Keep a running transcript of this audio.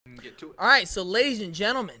to it. All right, so ladies and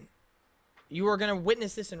gentlemen, you are going to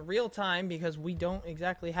witness this in real time because we don't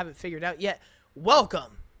exactly have it figured out yet.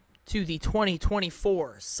 Welcome to the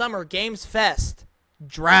 2024 Summer Games Fest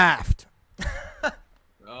Draft.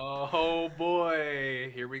 Oh boy,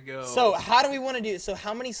 here we go. So how do we want to do it? So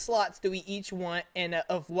how many slots do we each want, and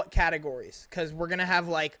of what categories? Because we're going to have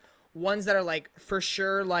like ones that are like for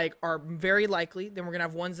sure like are very likely. Then we're going to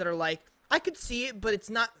have ones that are like, I could see it, but it's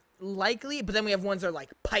not likely. But then we have ones that are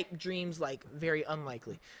like pipe dreams, like very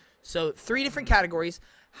unlikely. So 3 different categories.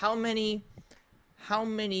 How many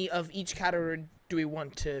of each category do we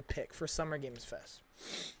want to pick for Summer Games Fest?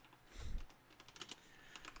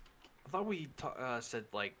 I thought we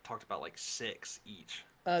talked about like 6 each.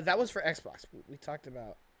 That was for Xbox. We talked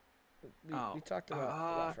about we talked about a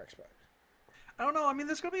lot for Xbox. I don't know. I mean,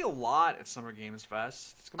 there's gonna be a lot at Summer Games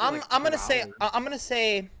Fest. It's gonna be like I'm 2 gonna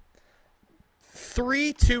say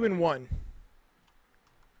 3, 2, and 1.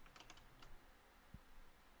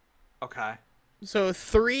 Okay. So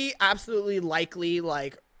 3 absolutely likely,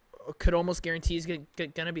 like could almost guarantee is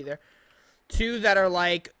gonna be there. 2 that are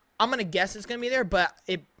like I'm gonna guess it's gonna be there, but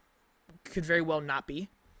it could very well not be.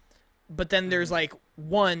 But then there's like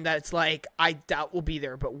 1 that's like I doubt will be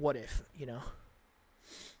there, but what if, you know?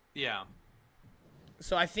 Yeah.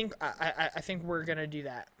 So I think I think we're gonna do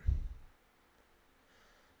that.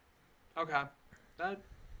 Okay. That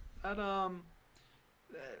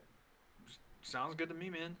sounds good to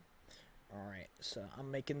me, man. All right, so I'm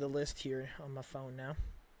making the list here on my phone now.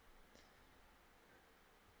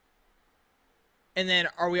 And then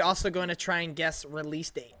are we also going to try and guess release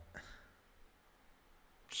date?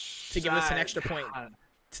 To give us an extra point.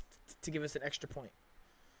 To give us an extra point.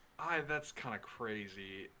 That's kind of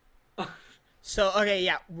crazy. So, okay,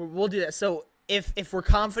 yeah, we'll do that. So if we're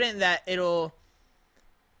confident that it'll...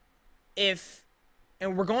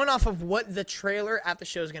 And we're going off of what the trailer at the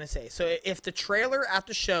show is going to say. So if the trailer at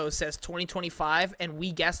the show says 2025 and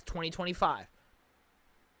we guess 2025,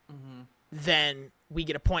 then we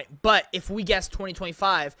get a point. But if we guess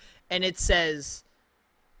 2025 and it says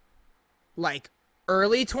like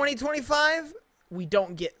early 2025, we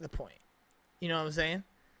don't get the point. You know what I'm saying?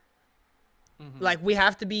 Like we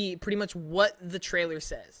have to be pretty much what the trailer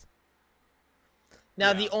says.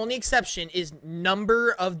 Now, the only exception is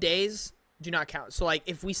number of days do not count. So, like,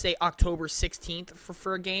 if we say October 16th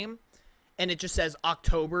for a game, and it just says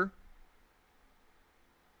October,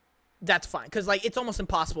 that's fine. Because, like, it's almost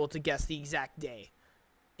impossible to guess the exact day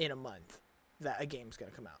in a month that a game's going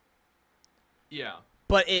to come out. Yeah.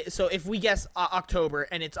 But, so if we guess October,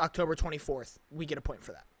 and it's October 24th, we get a point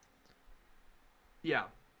for that. Yeah.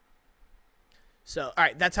 So, all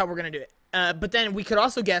right, that's how we're going to do it. But then we could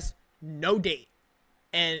also guess no date.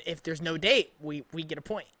 And if there's no date, we get a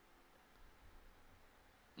point.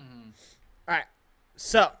 All right,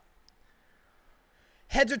 so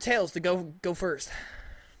heads or tails to go first.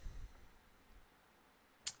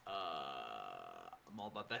 I'm all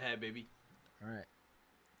about the head, baby. All right,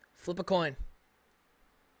 flip a coin.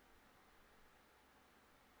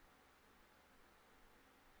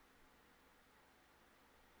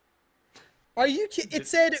 Are you kidding? It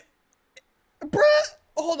said, bruh.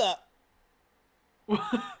 Hold up.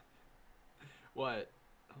 What?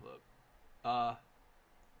 Hold up.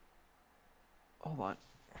 Hold on.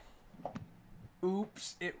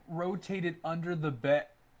 Oops, it rotated under the bed.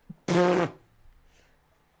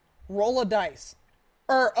 Roll a dice.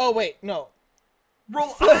 Oh wait, no. Roll.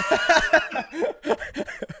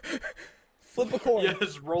 Flip a coin.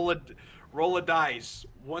 Yes, roll a dice.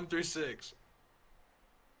 1 through 6.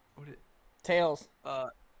 Tails.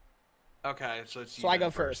 Okay, so it's So I go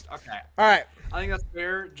first. Okay. All right. I think that's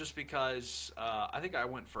fair, just because I think I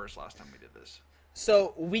went first last time we did this.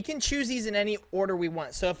 So we can choose these in any order we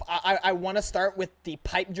want. So if I want to start with the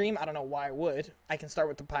pipe dream, I don't know why I would. I can start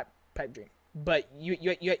with the pipe dream, but you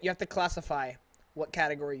have to classify what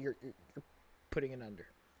category you're putting it under.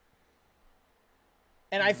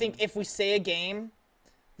 And I think if we say a game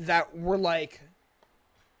that we're like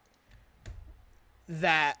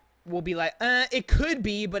that will be like, it could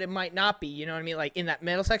be, but it might not be. You know what I mean? Like in that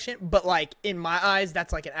middle section. But like in my eyes,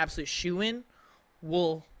 that's like an absolute shoe-in.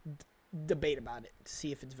 We'll debate about it to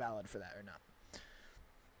see if it's valid for that or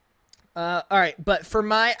not. All right, but for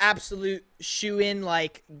my absolute shoe-in,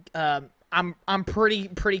 like I'm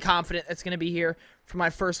pretty confident it's gonna be here for my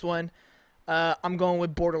first one. I'm going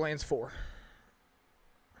with Borderlands 4.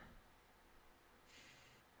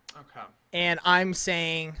 Okay. And I'm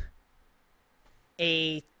saying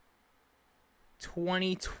a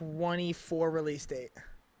 2024 release date.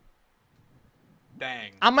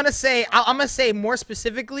 Dang. I'm gonna say more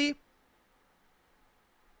specifically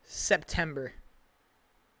September.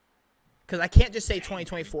 because I can't just say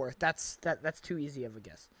 2024. That's too easy of a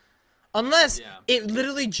guess. Unless it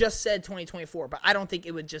literally just said 2024, but I don't think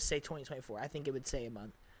it would just say 2024. I think it would say a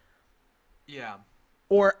month. Yeah.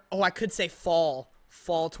 Or I could say fall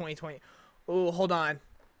 2020. Oh, hold on.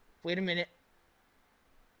 Wait a minute.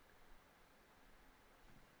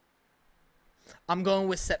 I'm going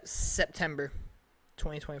with September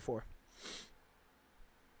 2024.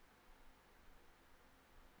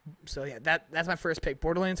 So yeah, that's my first pick.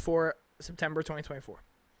 Borderlands 4, September 2024.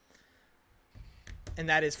 And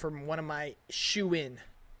that is from one of my shoe-in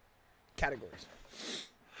categories.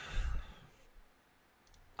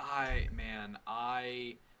 I'm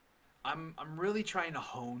really trying to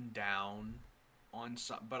hone down on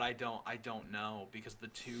some, but I don't know, because the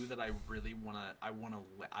two that I really wanna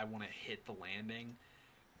hit the landing,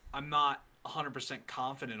 I'm not 100%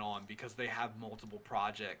 confident on, because they have multiple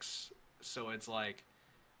projects. So it's like,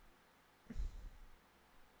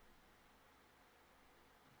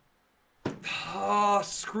 oh,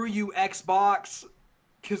 screw you, Xbox.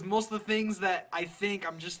 Because most of the things that I think,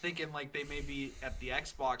 I'm just thinking like they may be at the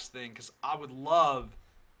Xbox thing, because I would love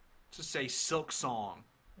to say Silk Song.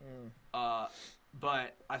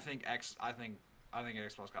 But I think Xbox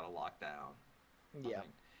got it locked down. Yeah.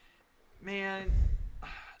 Man,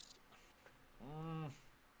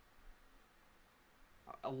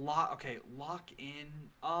 a lot. Okay, lock in.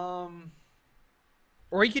 Or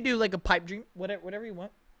you could do like a pipe dream, whatever you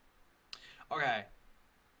want. Okay.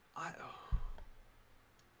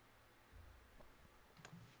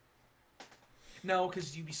 No,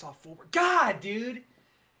 because Ubisoft Forward. God, dude.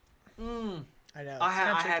 I know. I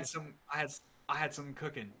had some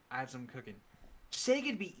cooking.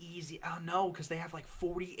 Sega'd be easy. Oh no, because they have like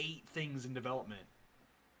 48 things in development.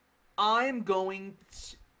 I'm going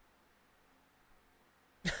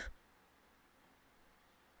to...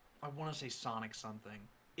 I want to say Sonic something.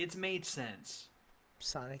 It's made sense.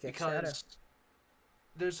 Sonic X Shadow. Because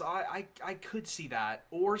there's I could see that,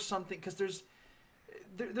 or something, because there's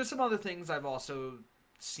some other things I've also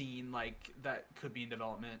seen like that could be in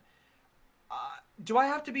development. Do I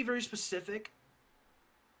have to be very specific?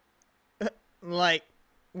 Like,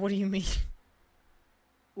 what do you mean?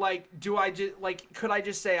 Like, do I just could I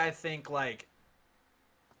just say I think like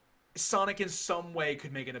Sonic in some way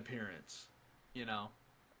could make an appearance, you know?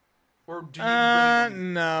 Or do you really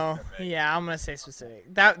no. Yeah, I'm gonna say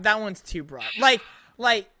specific. That one's too broad.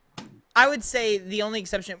 Like I would say the only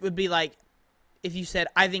exception would be like if you said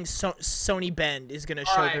I think Sony Bend is gonna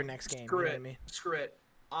show their next game. Screw you know it. What I mean? Screw it.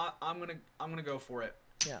 I'm gonna go for it.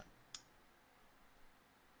 Yeah.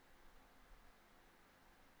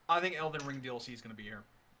 I think Elden Ring DLC is gonna be here.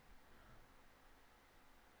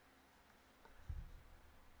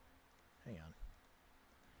 Hang on.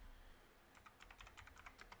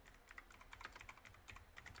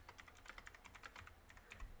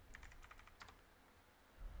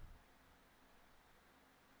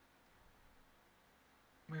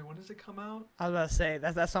 Wait, when does it come out? I was about to say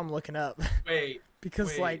that's what I'm looking up. Wait. Because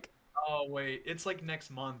wait. like. Oh wait, it's like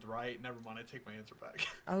next month, right? Never mind, I take my answer back.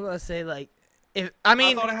 I was about to say like, if I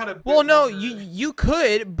mean, I thought I had a well, no, longer... you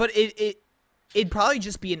could, but it'd probably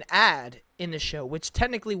just be an ad in the show, which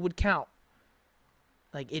technically would count.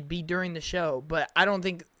 Like it'd be during the show, but I don't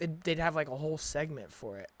think they'd have like a whole segment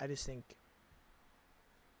for it. I think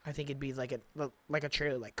it'd be like a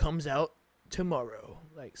trailer, like comes out tomorrow,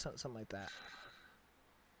 like something like that.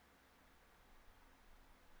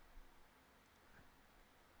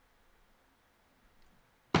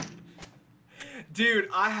 Dude,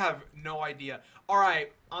 I have no idea. All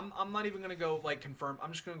right, I'm not even gonna go like confirm.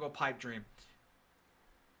 I'm just gonna go pipe dream.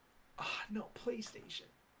 No, PlayStation.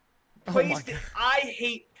 PlayStation. I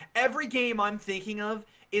hate every game I'm thinking of.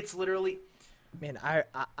 It's literally. Man,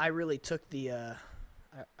 I really took the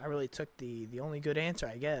I really took the only good answer,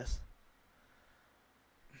 I guess.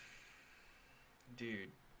 Dude,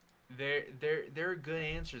 they're good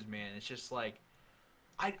answers, man. It's just like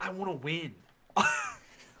I want to win.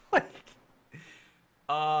 Like.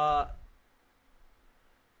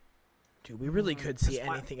 Dude, we really could see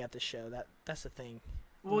anything at the show. That's the thing.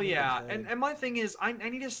 Well, yeah, and my thing is, I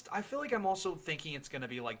need to. I feel like I'm also thinking it's gonna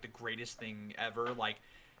be like the greatest thing ever, like,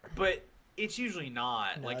 but it's usually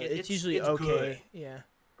not. No, like, it's usually okay. Good. Yeah.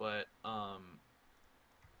 But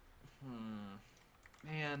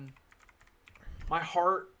man, my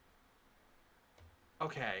heart.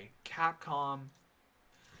 Okay, Capcom.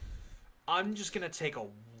 I'm just gonna take a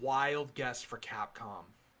wild guess for Capcom.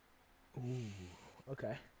 Ooh.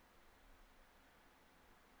 Okay.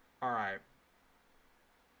 All right.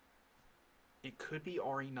 It could be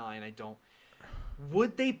RE9. I don't.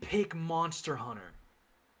 Would they pick Monster Hunter?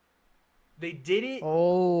 They did it.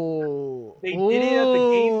 Oh. They did it at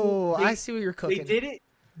the game. Ooh, I see what you're They cooking. did it.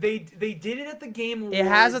 They did it at the Game Awards. It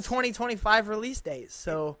has a 2025 release date,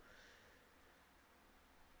 so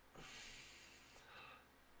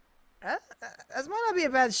that might not be a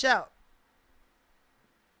bad shout.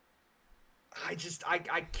 I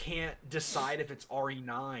can't decide if it's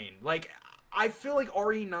RE9. Like, I feel like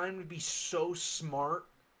RE9 would be so smart,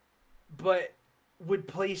 but would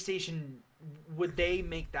PlayStation, would they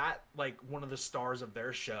make that like one of the stars of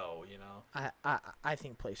their show, you know? I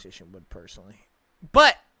think PlayStation would personally,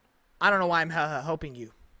 but I don't know why I'm hoping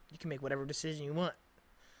you. You can make whatever decision you want.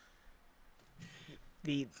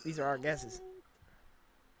 These are our guesses.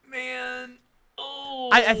 Man, oh.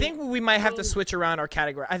 I think we might have to switch around our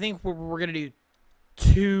category. I think we're gonna do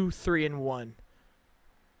 2, 3, and 1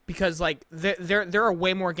 because like there are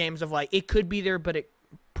way more games of like it could be there, but it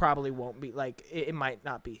probably won't be. Like it might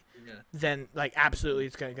not be. Yeah. Then like absolutely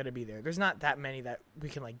it's gonna be there. There's not that many that we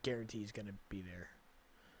can like guarantee is gonna be there.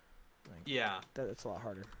 Like, Yeah. that's a lot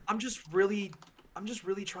harder. I'm just really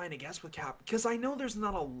trying to guess with Cap because I know there's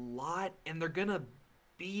not a lot, and they're gonna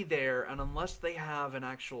be there, and unless they have an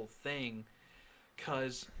actual thing,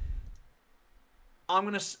 because I'm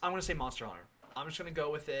gonna say Monster Hunter. I'm just gonna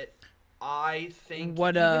go with it. I think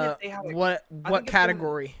What even if they have, like, what I think if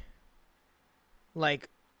category? Like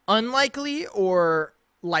unlikely or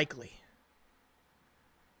likely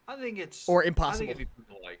I think it's or I impossible? think it'd be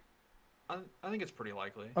pretty like. I think it's pretty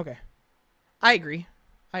likely. Okay, I agree.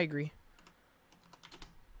 I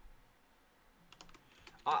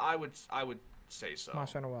would say so.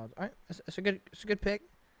 Monster Hunter Wild. All right, it's a good pick.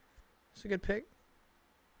 It's a good pick.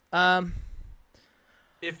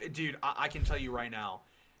 If dude, I can tell you right now,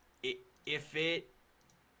 if it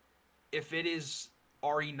is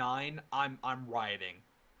RE9, I'm rioting.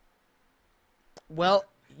 Well,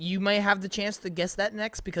 you may have the chance to guess that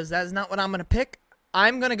next because that is not what I'm gonna pick.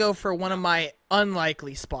 I'm gonna go for one of my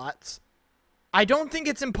unlikely spots. I don't think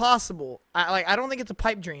it's impossible. I don't think it's a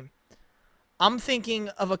pipe dream. I'm thinking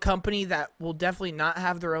of a company that will definitely not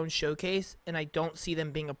have their own showcase, and I don't see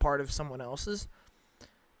them being a part of someone else's.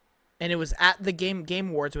 And it was at the Game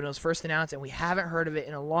Awards when it was first announced, and we haven't heard of it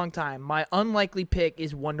in a long time. My unlikely pick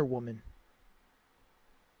is Wonder Woman.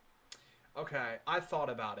 Okay, I thought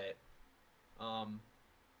about it,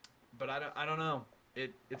 but I don't know.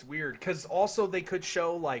 It's weird because also they could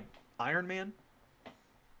show like Iron Man,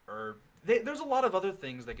 or there's a lot of other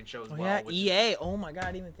things they can show as well. Yeah, which EA. Oh my God,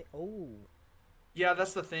 I didn't even think. Oh. yeah,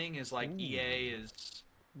 that's the thing is like Ooh. EA is,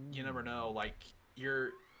 you never know. Like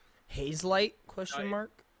you're Hazelight? Question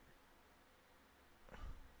mark.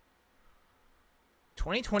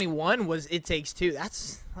 2021 was It Takes Two.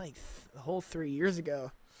 That's like the whole 3 years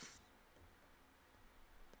ago.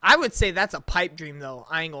 I would say that's a pipe dream, though.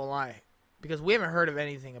 I ain't gonna lie, because we haven't heard of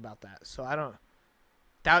anything about that. So I don't.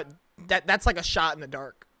 That's like a shot in the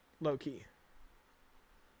dark, low key.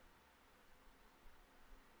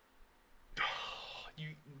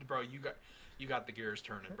 you got the gears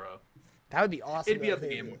turning, bro. That would be awesome. It'd be at the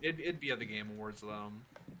game. It'd be at the Game Awards though.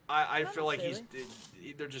 I feel like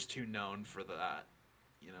they're just too known for that,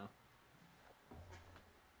 you know.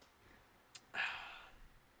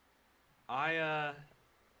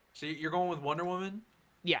 So you're going with Wonder Woman?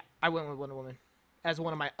 Yeah, I went with Wonder Woman as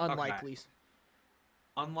one of my unlikelies.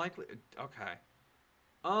 Unlikely. Okay.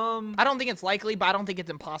 I don't think it's likely, but I don't think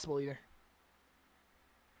it's impossible either.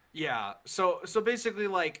 Yeah. So basically,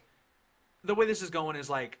 like, the way this is going is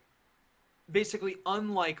like, basically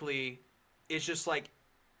unlikely is just like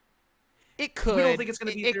it could. We don't think it's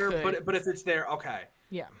gonna be there, could. but if it's there, okay.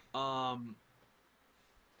 Yeah. I'm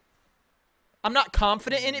not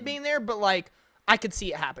confident in it being there, but like I could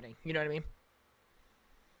see it happening. You know what I mean?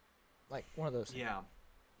 Like one of those. Yeah.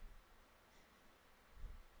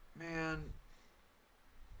 Man,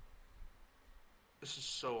 this is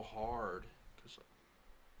so hard.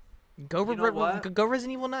 Go You know what? go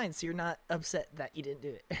Resident Evil 9 so you're not upset that you didn't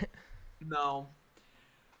do it. No.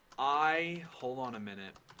 Hold on a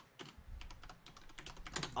minute.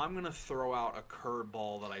 I'm going to throw out a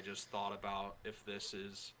curveball that I just thought about if this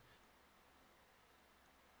is...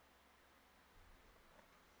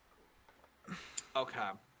 Okay.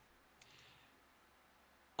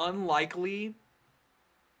 Unlikely.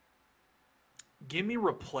 Give me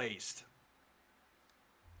Replaced.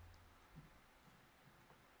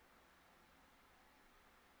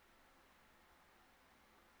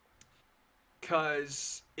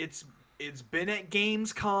 Because it's been at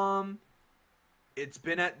Gamescom, it's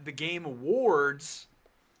been at the Game Awards.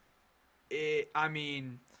 I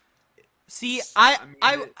mean, see,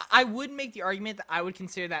 I would make the argument that I would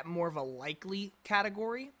consider that more of a likely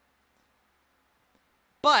category.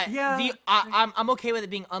 But Yeah. I'm okay with it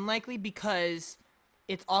being unlikely because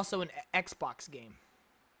it's also an Xbox game.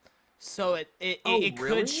 So it could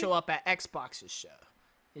really? show up at Xbox's show,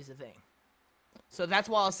 is the thing. So that's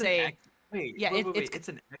why I'll say, Wait, yeah, wait, it's it's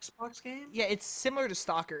an Xbox game? yeah, it's similar to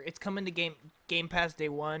Stalker. It's coming to Game Pass day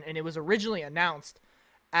one, and it was originally announced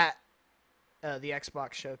at the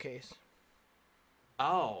Xbox showcase.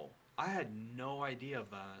 Oh, I had no idea of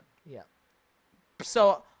that. Yeah.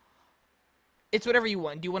 So it's whatever you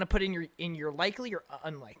want. Do you want to put in your likely or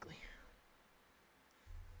unlikely?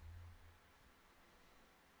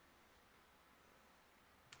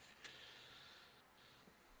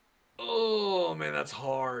 Oh man, that's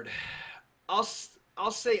hard. I'll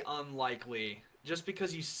say unlikely, just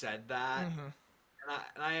because you said that. Mm-hmm.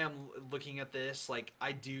 And I am looking at this, like,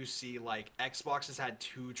 I do see, like, Xbox has had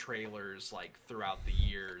 2 trailers, like, throughout the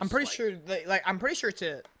years. I'm pretty like, sure, I'm pretty sure it's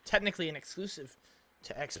technically an exclusive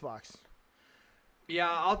to Xbox. Yeah,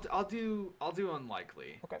 I'll do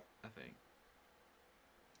unlikely. Okay. I think.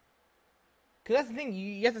 Cause that's the thing.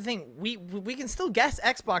 You have to think we can still guess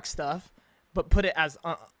Xbox stuff, but put it as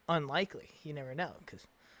unlikely. You never know,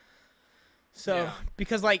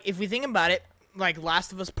 because like if we think about it, like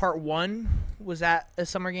Last of Us Part 1 was at a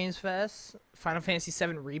Summer Games Fest. Final Fantasy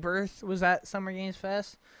VII Rebirth was at Summer Games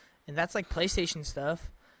Fest, and that's like PlayStation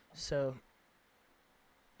stuff. So.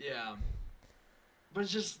 Yeah. But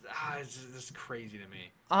it's just crazy to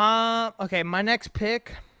me. Okay, my next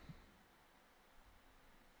pick.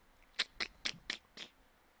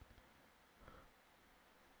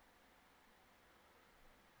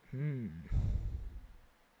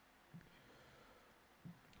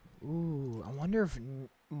 Ooh, I wonder if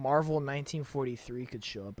Marvel 1943 could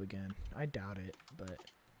show up again. I doubt it, but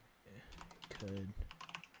it could.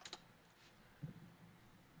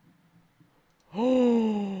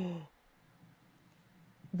 Oh.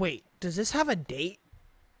 Wait, does this have a date?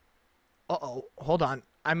 Uh-oh, hold on.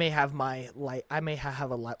 I may have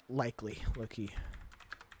a likely looky.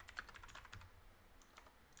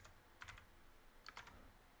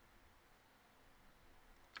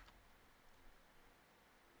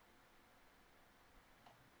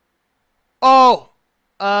 Oh,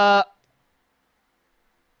 but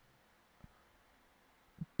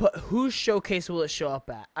whose showcase will it show up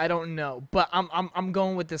at? I don't know, but I'm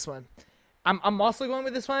going with this one. I'm also going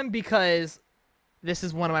with this one because this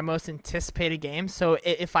is one of my most anticipated games. So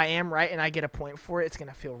if I am right and I get a point for it, it's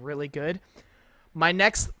gonna feel really good. My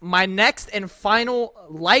next and final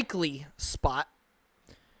likely spot,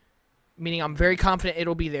 meaning I'm very confident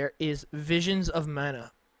it'll be there, is Visions of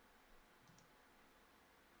Mana.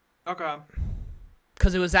 Okay.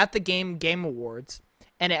 Because it was at the Game Awards,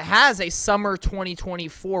 and it has a summer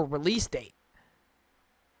 2024 release date,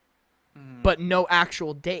 but no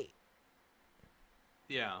actual date.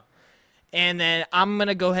 Yeah. And then I'm going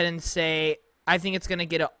to go ahead and say I think it's going to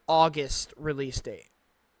get an August release date.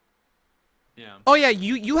 Yeah. Oh, yeah,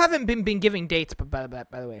 you haven't been giving dates, but by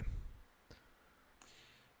the way.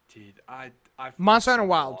 Dude, I Monster Hunter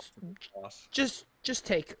Wilds. Just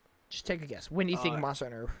take a guess. When do you think Monster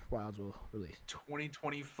Hunter Wilds will release?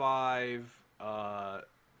 2025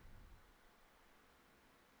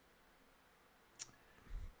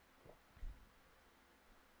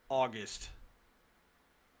 August.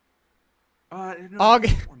 No,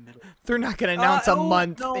 August. They're not going to announce a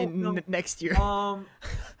month next year.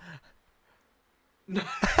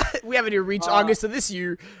 We haven't even reached August of this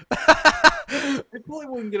year. They probably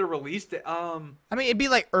wouldn't get a release date. I mean, it'd be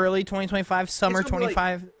like early 2025, summer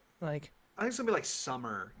 25. Like, I think it's gonna be like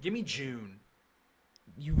summer. Give me June.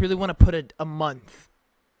 You really want to put a month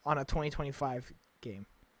on a 2025 game?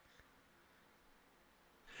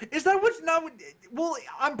 Is that what's not? Well,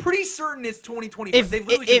 I'm pretty certain it's 2025. They've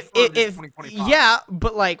literally confirmed it's 2025. Yeah,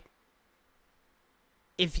 but like,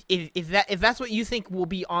 if that's what you think will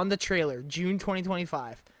be on the trailer, June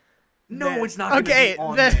 2025. No, then, it's not. Okay, be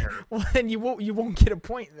on then there. well, then you won't get a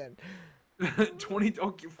point then. 20.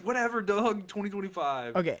 Okay, whatever, Doug.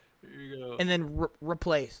 2025. Okay. Here you go. And then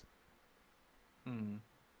replace. Hmm.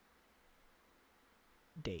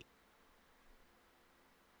 Date.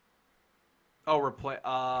 Oh, replay.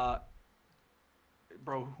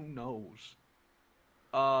 Bro, who knows?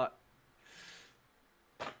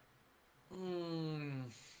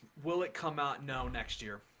 Will it come out? No, next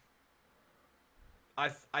year. I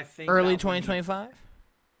think early 2025.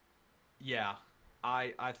 Yeah,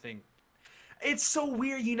 I think it's so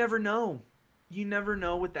weird. You never know. You never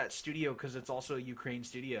know with that studio because it's also a Ukraine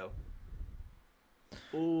studio.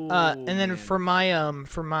 Ooh, and then man. for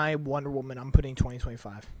my Wonder Woman, I'm putting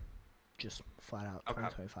 2025. Just flat out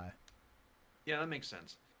 2025. Yeah, that makes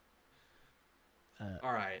sense.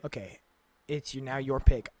 All right. Okay. it's now your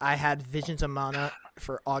pick. I had Visions of Mana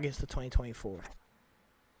for August of 2024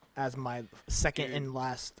 as my second Dude. and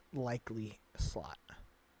last likely slot.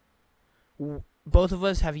 Both of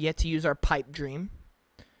us have yet to use our Pipe Dream,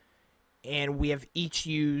 and we have each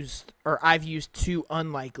used, or I've used 2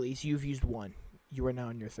 unlikelies. You've used 1. You are now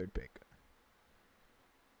on your third pick.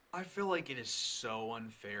 I feel like it is so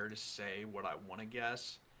unfair to say what I want to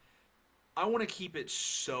guess. I want to keep it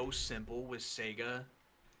so simple with Sega.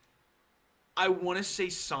 I want to say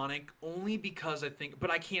Sonic only because I think,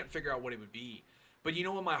 but I can't figure out what it would be. But you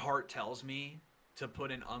know what my heart tells me to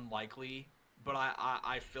put in unlikely, but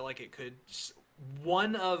I feel like it could.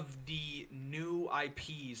 One of the new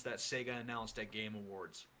IPs that Sega announced at Game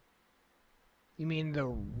Awards. You mean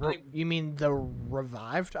the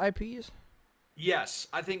revived IPs? Yes,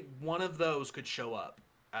 I think one of those could show up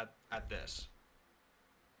at this.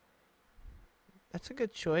 That's a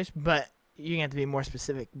good choice, but you're gonna have to be more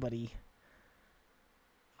specific, buddy.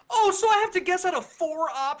 Oh, so I have to guess out of 4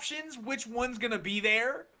 options which one's gonna be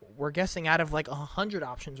there? We're guessing out of like 100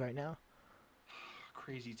 options right now.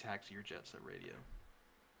 Crazy Taxi or Jet Set Radio?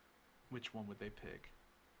 Which one would they pick?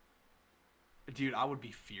 Dude, I would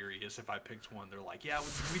be furious if I picked one. They're like, yeah,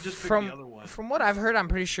 we just picked the other one. From what I've heard, I'm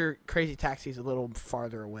pretty sure Crazy Taxi's a little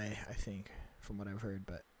farther away, I think, from what I've heard,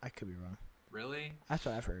 but I could be wrong. Really? That's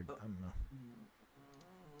what I've heard. I don't know.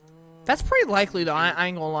 That's pretty likely, though. I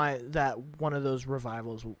ain't gonna lie that one of those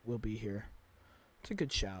revivals will be here. It's a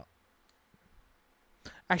good shout.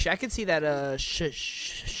 Actually, I could see that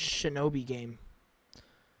Shinobi game.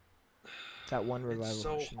 That one revival. It's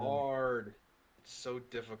so hard. It's so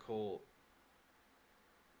difficult.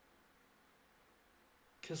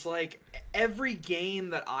 Because, like, every game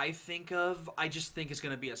that I think of, I just think is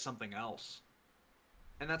going to be at something else.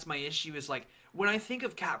 And that's my issue is, like, when I think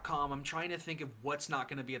of Capcom, I'm trying to think of what's not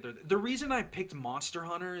going to be at their... The reason I picked Monster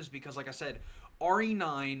Hunter is because, like I said,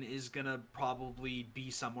 RE9 is going to probably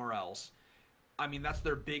be somewhere else. I mean, that's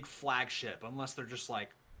their big flagship, unless they're just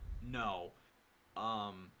like, no.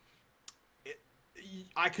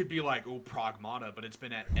 I could be like, oh, Pragmata, but it's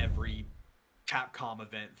been at every Capcom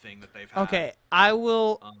event thing that they've had. Okay, I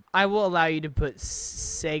will allow you to put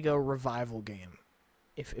Sega Revival game,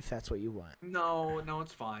 if that's what you want. No,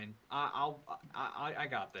 it's fine. I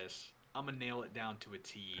got this. I'm gonna nail it down to a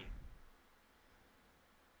T.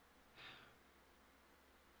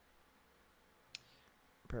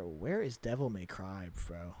 Bro, where is Devil May Cry,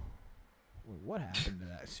 bro? What happened to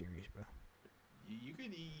that series, bro? You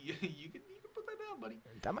can put that down, buddy.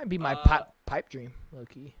 That might be my pipe dream, low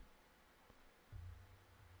key.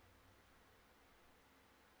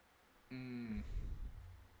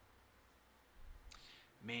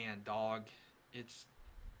 Man, dog, it's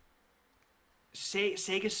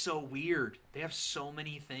Sega's so weird. They have so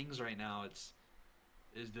many things right now. It's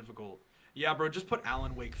difficult. Yeah, bro, just put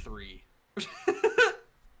Alan Wake 3.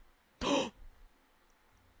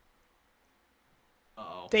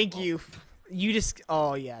 Uh-oh. Thank you. You just...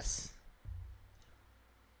 Oh, yes.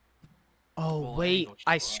 Oh, Well, wait.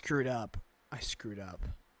 I screw screwed up.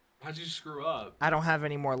 How'd you screw up? I don't have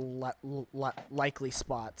any more likely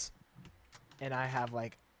spots. And I have,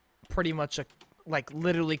 like, pretty much,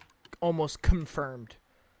 literally almost confirmed.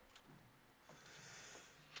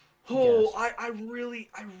 Oh, Yes. I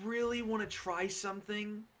really want to try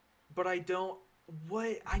something, but I don't...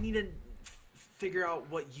 What? I need to figure out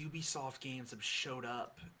what Ubisoft games have showed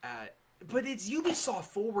up at... But it's Ubisoft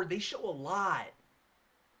Forward. They show a lot.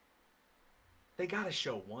 They gotta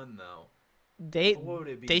show one, though. What would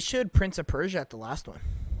it be? They showed Prince of Persia at the last one.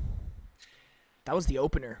 That was the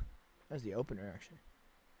opener. Actually.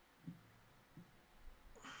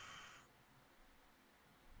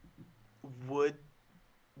 Would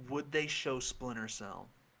they show Splinter Cell?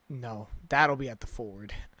 No, that'll be at the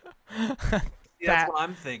Forward. That's what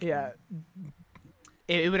I'm thinking. Yeah.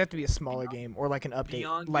 It would have to be a smaller game or like an update.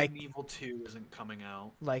 Beyond Good like and Evil 2 isn't coming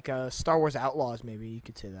out. like Star Wars Outlaws, maybe you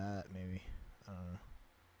could say that. Maybe I don't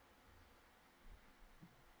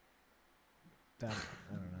know.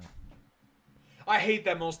 I don't know. I hate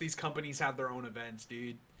that most of these companies have their own events,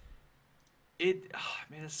 dude.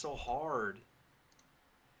 Man, it's so hard.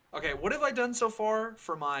 Okay, what have I done so far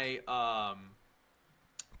for my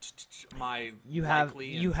my You have likely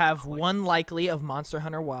you and have unlikely? one likely of Monster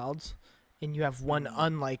Hunter Wilds, and you have one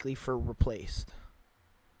unlikely for Replaced.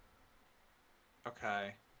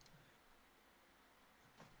 Okay.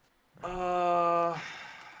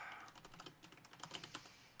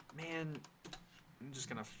 Man, I'm just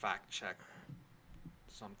gonna fact check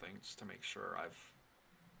something just to make sure I've...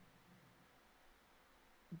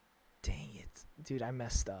 Dang it, dude! I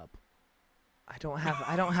messed up. I don't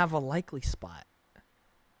have a likely spot.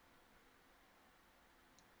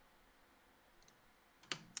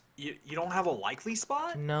 You don't have a likely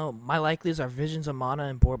spot? No, my likelies are Visions of Mana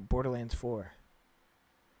and Borderlands 4.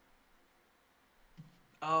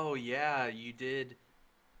 Oh yeah, you did.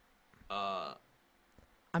 I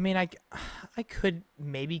mean, I could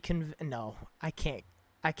maybe no, I can't.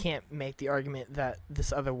 I can't make the argument that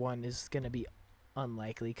this other one is gonna be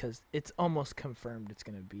unlikely because it's almost confirmed it's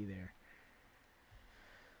gonna be there.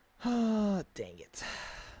 Oh, dang it.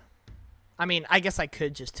 I mean, I guess I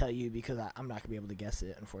could just tell you because I'm not gonna be able to guess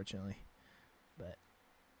it, unfortunately. But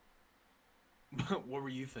what were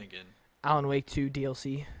you thinking? Alan Wake 2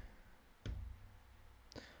 DLC.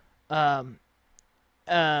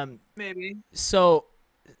 Maybe. So,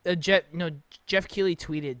 Jeff Keighley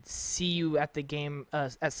tweeted, "See you at the game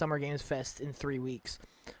at Summer Games Fest in 3 weeks."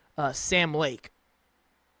 Sam Lake.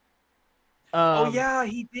 Oh yeah,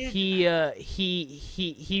 he did. He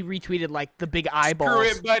retweeted like the big eyeballs.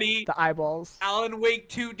 Screw it, buddy. The eyeballs. Alan Wake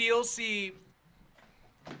 2 DLC.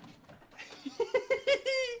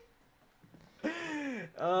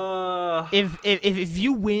 If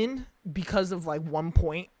you win because of like 1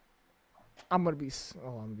 point, I'm gonna be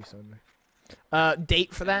so annoyed.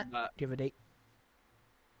 Date for that? Do you have a date?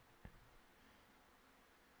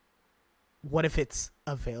 What if it's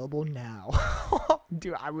available now?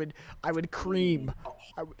 Dude, I would cream.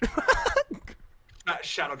 I would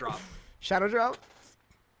Shadow Drop. Shadow Drop?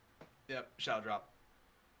 Yep, Shadow Drop.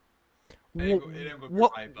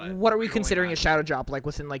 What are we considering a Shadow Drop? Like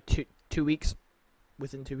within like 2 weeks?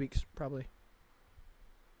 Within 2 weeks, probably.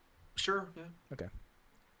 Sure, yeah. Okay.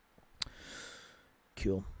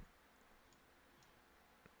 Cool.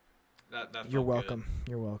 You're welcome.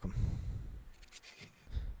 Good. You're welcome.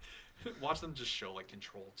 Watch them just show like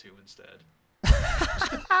Control 2 instead.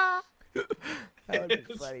 That would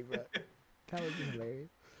be funny, bro. That would be hilarious.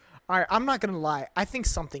 Alright, I'm not gonna lie. I think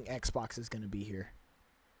something Xbox is gonna be here.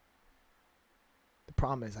 The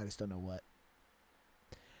problem is I just don't know what.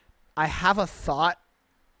 I have a thought,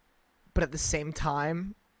 but at the same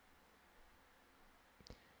time,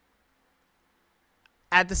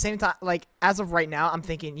 like as of right now, I'm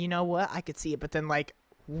thinking, you know what, I could see it, but then like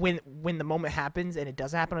when the moment happens and it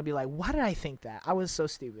doesn't happen, I'll be like, why did I think that? I was so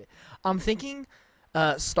stupid. I'm thinking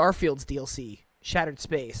Starfield's DLC, Shattered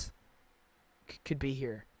Space, could be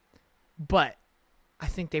here, but I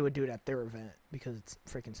think they would do it at their event because it's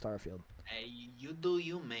freaking Starfield. Hey, you do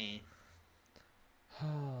you, man.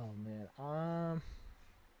 Oh man,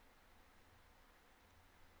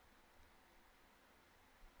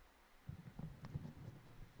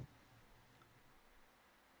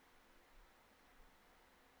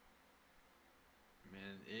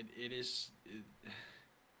 It is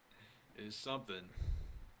something.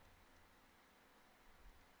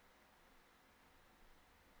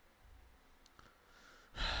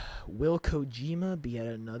 Will Kojima be at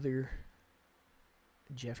another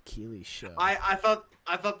Jeff Keighley show? I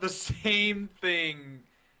thought the same thing.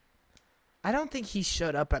 I don't think he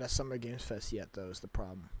showed up at a Summer Games Fest yet, though, is the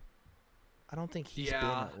problem. I don't think he's been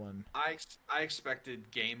at one. I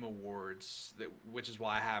expected Game Awards, which is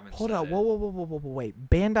why I haven't. Hold on, whoa, wait.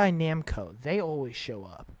 Bandai Namco, they always show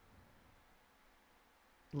up.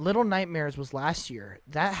 Little Nightmares was last year.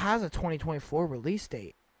 That has a 2024 release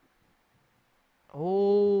date.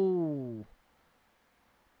 Oh.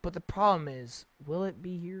 But the problem is, will it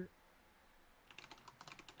be here?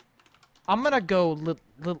 I'm going to go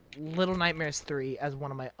Little Nightmares 3 as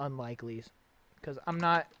one of my unlikelies. Because I'm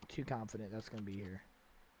not too confident that's going to be here.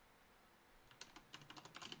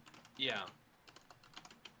 Yeah.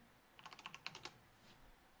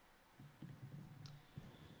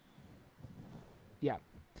 Yeah.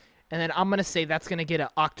 And then I'm going to say that's going to get an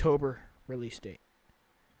October release date.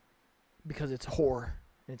 Because it's horror.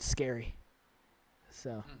 And it's scary.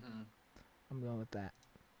 So, I'm going with that.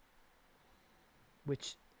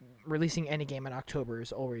 Which, releasing any game in October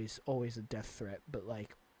is always a death threat. But,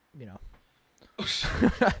 like, you know.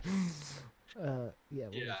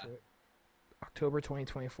 Yeah. October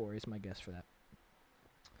 2024 is my guess for that.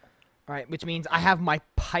 All right, which means I have my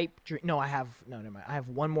pipe dream. No, never mind. I have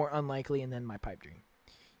one more unlikely and then my pipe dream.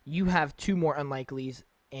 You have two more unlikelies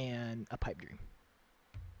and a pipe dream.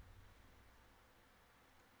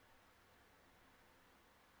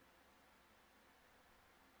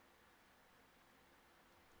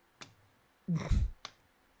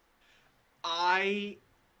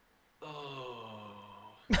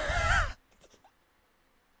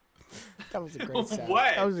 That was a great sound.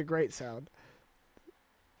 What? That was a great sound.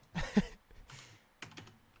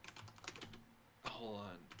 Hold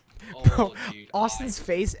on. Bro, dude, Austin's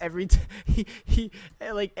face every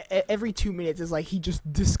every 2 minutes is like he just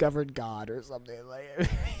discovered God or something. Like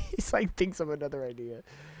he's like thinks of another idea.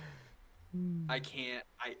 I can't.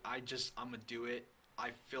 I'm gonna do it.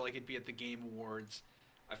 I feel like it'd be at the Game Awards.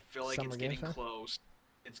 I feel like Summer it's Games getting Fest? close.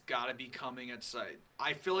 It's got to be coming at site.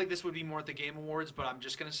 I feel like this would be more at the Game Awards, but I'm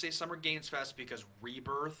just gonna say Summer Games Fest because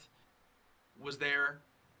Rebirth was there.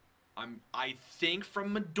 I think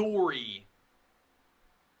from Midori.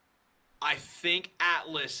 I think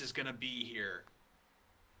Atlas is gonna be here.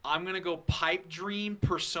 I'm gonna go Pipe Dream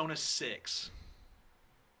Persona 6.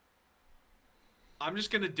 I'm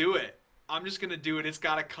just gonna do it. I'm just gonna do it. It's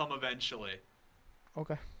gotta come eventually.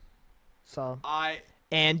 Okay. So, I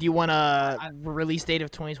and do you want a I, release date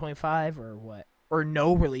of 2025 or what? Or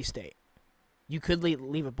no release date? You could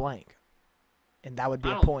leave it blank, and that would be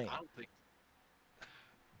I a don't point. I don't think.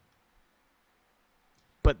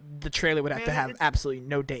 But the trailer would have to Man, have absolutely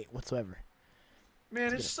no date whatsoever.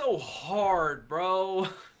 it's so hard, bro.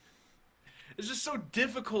 It's just so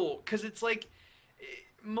difficult because it's like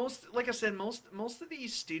like I said, most of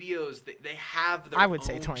these studios they have their I would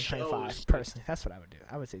say own 2025 shows. personally. That's what I would do.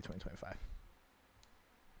 I would say 2025.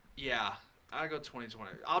 Yeah, I go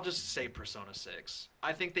 2020. I'll just say Persona 6.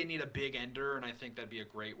 I think they need a big ender, and I think that'd be a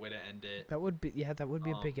great way to end it. That would be that would be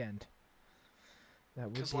a Um, big end.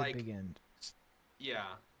 That would 'Cause be a like, big end. yeah,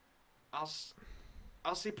 I'll s-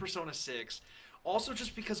 I'll say Persona 6. Also,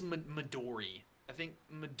 just because Midori. I think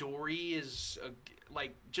Midori is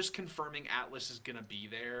like just confirming Atlas is gonna be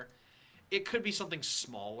there. It could be something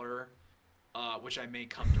smaller, which I may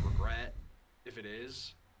come to regret if it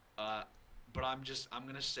is. Uh, but I'm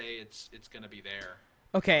gonna say it's gonna be there.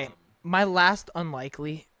 Okay, Um, my last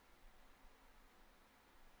unlikely.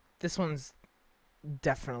 This one's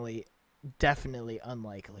definitely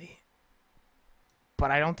unlikely. But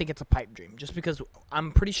I don't think it's a pipe dream, just because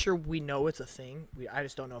I'm pretty sure we know it's a thing. I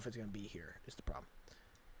just don't know if it's gonna be here. Is the problem?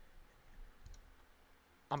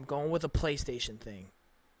 I'm going with a PlayStation thing,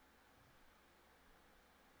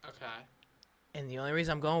 okay. and the only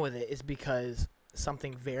reason I'm going with it is because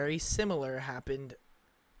something very similar happened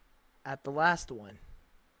at the last one,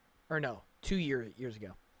 or no, 2 years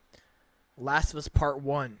ago. Last of Us Part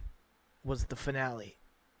 1 was the finale.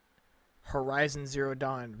 Horizon Zero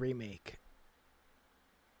Dawn remake,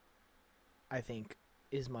 I think,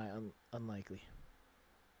 is my unlikely.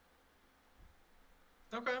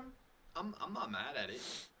 Okay. I'm not mad at it.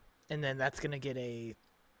 And then that's going to get a...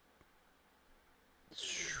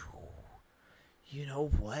 You know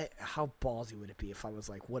what? How ballsy would it be if I was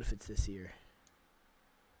like, what if it's this year?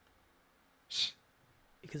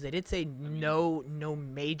 Because they did say no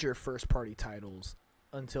major first party titles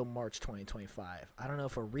until March 2025. I don't know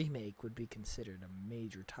if a remake would be considered a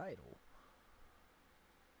major title.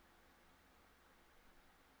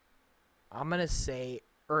 I'm going to say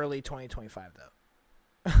early 2025 though.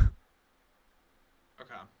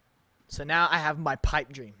 Okay. So now I have my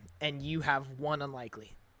pipe dream and you have one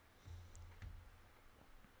unlikely.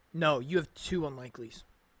 No, you have two unlikelies.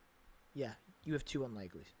 Yeah, you have two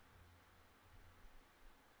unlikelies.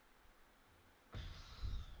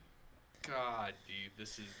 God, dude,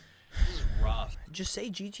 this is rough. Just say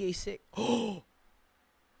GTA 6. Oh,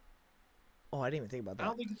 I didn't even think about I that.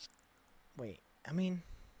 don't think Wait, I mean,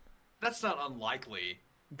 that's not unlikely.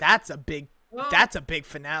 that's a big Well,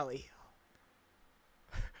 finale.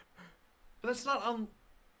 but that's not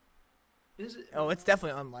Is it? Oh, it's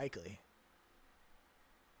definitely unlikely.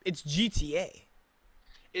 It's GTA.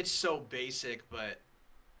 It's so basic, but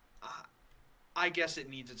I guess it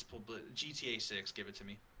needs its GTA 6. Give it to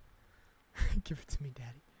me. Give it to me,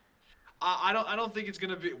 Daddy. I don't think it's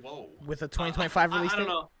gonna be. Whoa. With a 2025 release I date? don't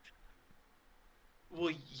know.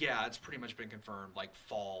 Well, yeah, it's pretty much been confirmed, like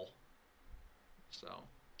fall. So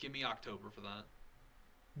give me October for that.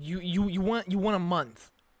 You want a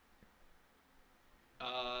month.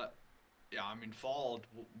 Yeah, I mean fall.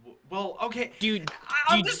 Well, okay. Dude,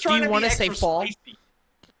 I'm just trying do you to want be to say extra fall? spicy.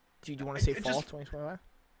 Do you want to say It fall just- 2025?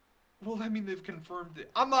 Well, I mean they've confirmed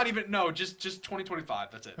it. I'm not even just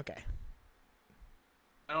 2025. That's it. Okay.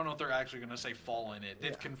 I don't know if they're actually gonna say fall in it.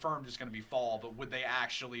 They've confirmed it's gonna be fall, but would they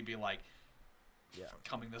actually be like,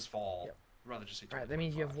 coming this fall? Yep. I'd rather just say. All right, that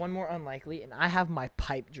means you have one more unlikely, and I have my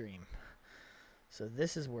pipe dream. So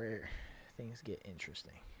this is where things get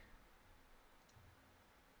interesting.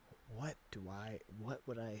 What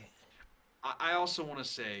would I... I also want to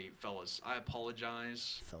say, fellas, I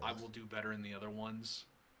apologize. I Fellas. will do better in the other ones.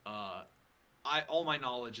 All my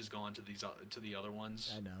knowledge has gone to the other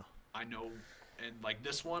ones. I know, and like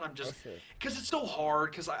this one, I'm just Okay. because it's so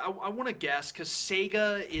hard. Because I want to guess. Because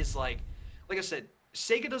Sega is like I said,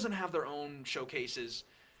 Sega doesn't have their own showcases,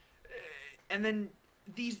 and then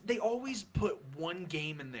they always put one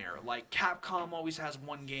game in there. Like Capcom always has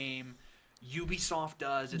one game. Ubisoft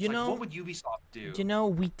does. It's You like, know, what would Ubisoft do?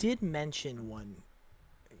 we did mention one.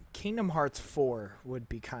 Kingdom Hearts 4 would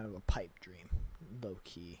be kind of a pipe dream, low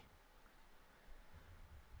key.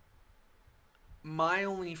 My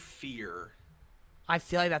only fear. I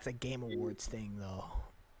feel like that's a Game Awards thing, though.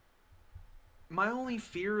 My only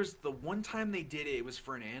fear is the one time they did it, it was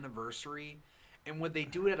for an anniversary, and would they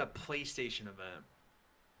do it at a PlayStation event?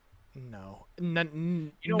 No,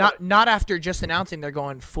 You know what? not after just announcing they're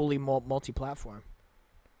going fully multi-platform.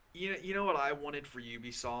 You know what I wanted for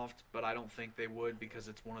Ubisoft, but I don't think they would because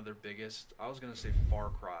it's one of their biggest. I was gonna say Far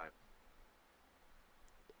Cry.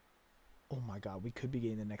 Oh my God, we could be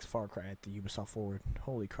getting the next Far Cry at the Ubisoft Forward.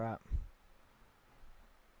 Holy crap!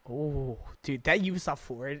 Oh, dude, that Ubisoft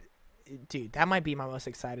Forward, dude, that might be my most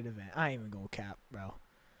excited event. I ain't even gonna cap, bro.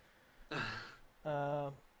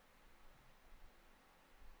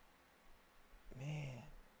 Man,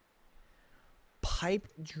 pipe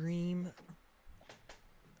dream.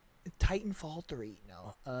 Titanfall 3.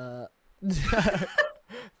 No.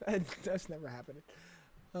 That's never happening.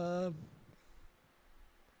 I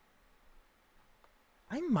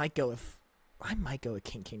might go with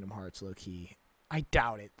Kingdom Hearts low key. I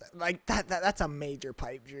doubt it. Like that's a major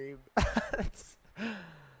pipe dream. that's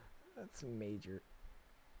major.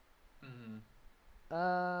 Mm-hmm.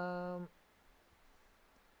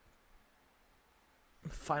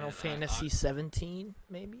 Final Man, Fantasy 17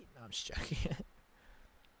 maybe? No, I'm just joking.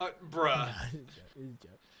 Bruh. It's a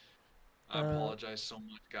joke. I apologize so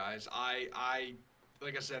much, guys. I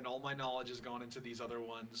like I said, all my knowledge has gone into these other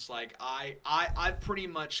ones. Like I pretty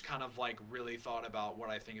much kind of like really thought about what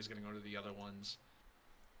I think is gonna go to the other ones.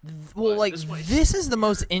 Well, But like this is the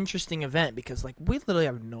most interesting event because like we literally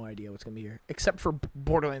have no idea what's gonna be here except for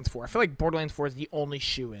Borderlands 4. I feel like Borderlands 4 is the only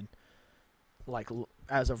shoe-in, like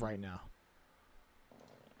as of right now.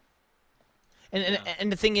 And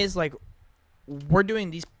the thing is, like, we're doing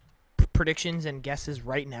these predictions and guesses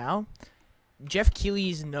right now. Jeff Keighley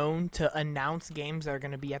is known to announce games that are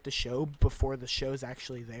going to be at the show before the show's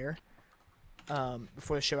actually there,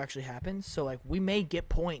 before the show actually happens. So, like, we may get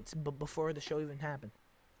points, but before the show even happened.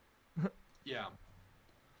 Yeah.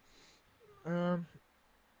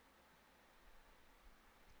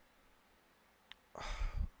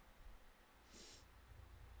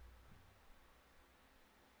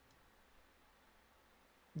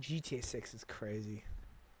 GTA 6 is crazy.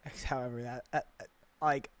 However, that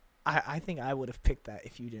like, I think I would have picked that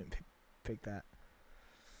if you didn't pick that.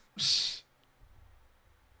 I'm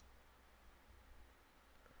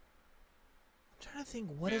trying to think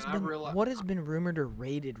what Man, what has been rumored or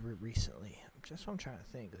rated recently. That's what I'm trying to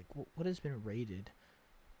think. Like, what has been rated?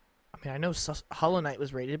 I mean, I know Hollow Knight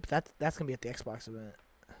was rated, but that's gonna be at the Xbox event.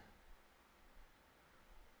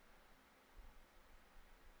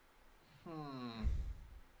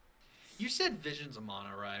 You said Visions of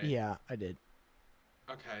Mana, right? Yeah, I did.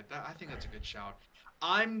 Okay, I think that's a good shout.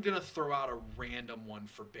 I'm gonna throw out a random one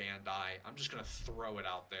for Bandai. I'm just gonna throw it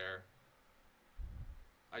out there.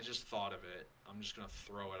 I just thought of it. I'm just gonna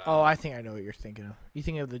throw it out. Oh, I think I know what you're thinking of. You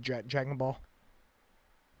thinking of the Dragon Ball?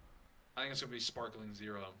 I think it's gonna be Sparkling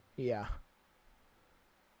Zero. Yeah.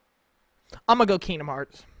 I'm gonna go Kingdom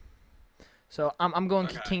Hearts. So I'm going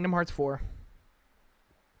Kingdom Hearts 4.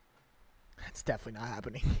 That's definitely not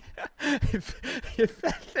happening.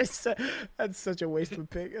 That's such a waste of a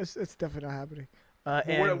pick. It's definitely not happening.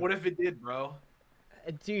 What if it did, bro?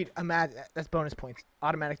 Dude, I'm mad. That's bonus points.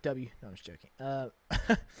 Automatic W. No, I'm just joking.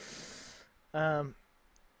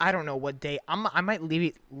 I don't know what date. I might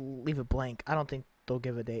leave it blank. I don't think they'll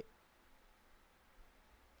give a date.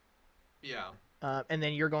 Yeah. And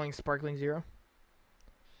then you're going Sparkling Zero?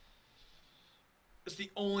 It's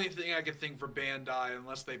the only thing I can think for Bandai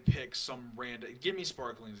unless they pick some random. Give me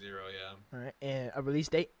Sparkling Zero, yeah. All right. And a release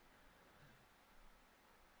date?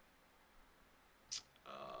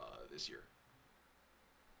 This year.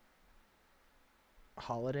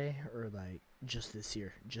 Holiday or like just this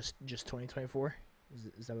year? Just 2024?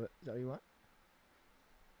 Is that what you want?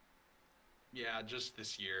 Yeah, just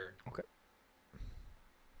this year. Okay.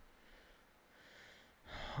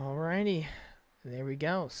 Alrighty. There we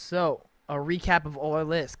go. So, a recap of all our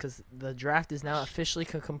lists because the draft is now officially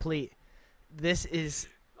complete. This is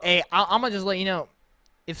I'm gonna just let you know,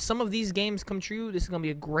 if some of these games come true, this is gonna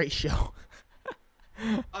be a great show.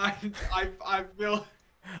 I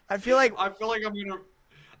feel like I'm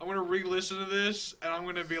gonna re-listen to this and I'm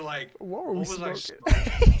gonna be like, what were we smoking?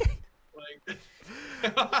 Like,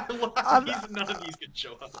 none of these can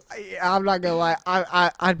show up. I'm not gonna lie.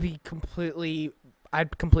 I'd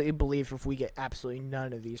completely believe if we get absolutely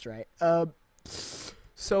none of these right.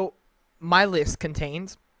 So my list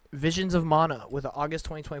contains Visions of Mana with an August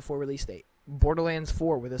 2024 release date. Borderlands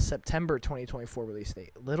 4 with a September 2024 release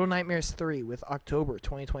date. Little Nightmares 3 with October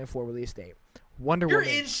 2024 release date. Wonder You're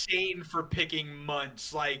Woman. insane for picking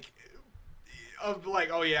months of like,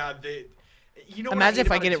 oh yeah, you know what Imagine hate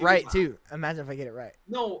if I about get it it too? right too. Imagine if I get it right.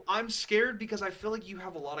 No, I'm scared because I feel like you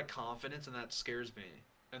have a lot of confidence and that scares me.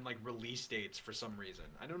 And like release dates for some reason.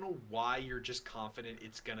 I don't know why you're just confident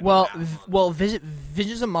it's gonna be that month.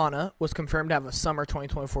 Visions of Mana was confirmed to have a summer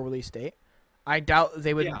 2024 release date. I doubt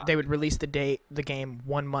they would Yeah. release the game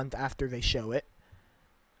 1 month after they show it.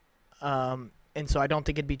 And so I don't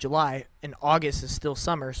think it'd be July. And August is still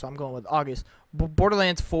summer, so I'm going with August.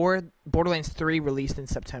 Borderlands 3 released in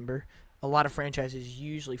September. A lot of franchises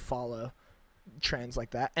usually follow trends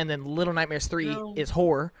like that. And then Little Nightmares 3 is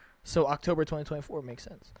horror, so October 2024 makes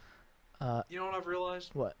sense. You know what I've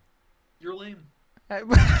realized? What? You're lame.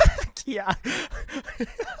 Yeah.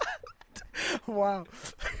 Wow.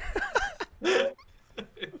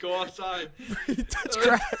 Go outside. Touch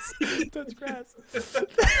grass. Touch grass.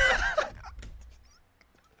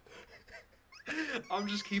 I'm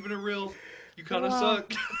just keeping it real. You kind of Wow.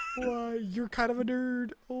 suck. Why? You're kind of a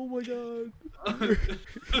nerd. Oh my god.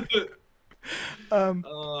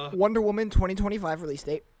 Wonder Woman 2025 release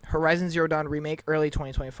date. Horizon Zero Dawn remake early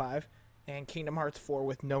 2025, and Kingdom Hearts 4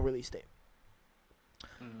 with no release date.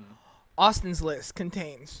 Austin's list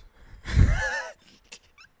contains.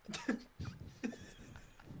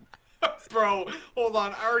 Bro, hold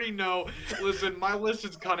on. I already know. Listen, my list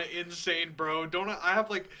is kind of insane, bro. Don't I have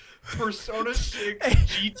like Persona 6,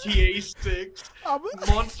 GTA 6,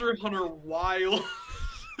 Monster Hunter Wild.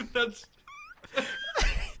 That's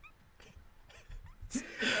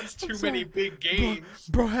too many big games.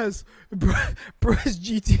 Bro has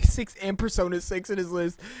GTA 6 and Persona 6 in his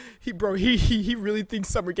list. He really thinks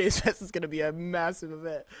Summer Games Fest is gonna be a massive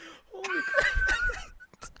event. Holy crap.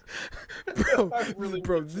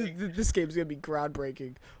 Bro, this game's gonna be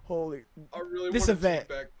groundbreaking. Holy, this event's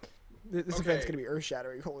gonna be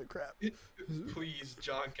earth-shattering. Holy crap! Please,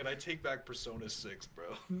 John, can I take back Persona 6,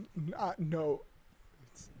 bro? No,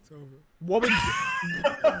 it's over.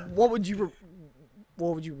 What would you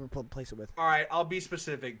replace it with? All right, I'll be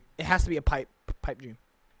specific. It has to be a pipe dream.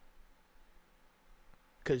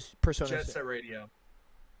 Because Persona. Jet Set Radio.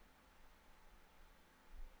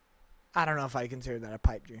 I don't know if I consider that a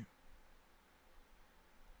pipe dream.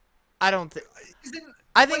 I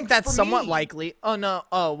think that's somewhat likely. Oh no.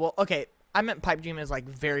 Oh well. Okay. I meant pipe dream is like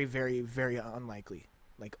very, very, very unlikely,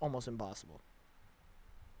 like almost impossible.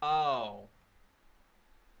 Oh.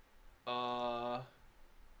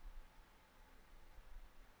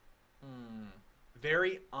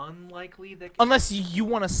 Very unlikely that. Unless you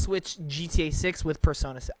want to switch GTA 6 with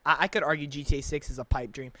Persona 6. I could argue GTA 6 is a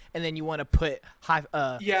pipe dream, and then you want to put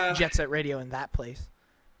Jet Set Radio in that place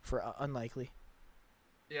for unlikely.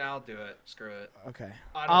 Yeah, I'll do it. Screw it. Okay.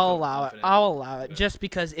 I'll allow it. Just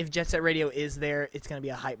because if Jet Set Radio is there, it's gonna be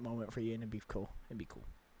a hype moment for you, and it'd be cool.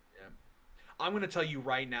 Yeah. I'm gonna tell you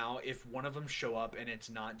right now, if one of them show up and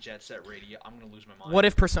it's not Jet Set Radio, I'm gonna lose my mind. What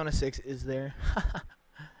if Persona 6 is there?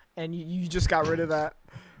 And you just got rid of that.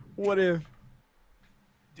 What if?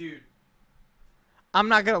 Dude. I'm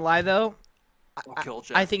not going to lie, though.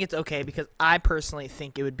 I think it's okay because I personally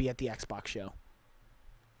think it would be at the Xbox show.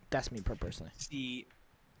 That's me personally. See,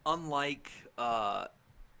 unlike, the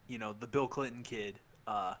Bill Clinton kid,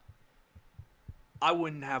 I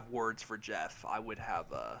wouldn't have words for Jeff. I would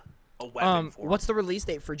have a weapon for him. What's the release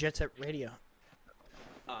date for Jet Set Radio?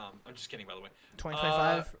 I'm just kidding, by the way.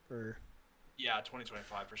 2025 or? Yeah,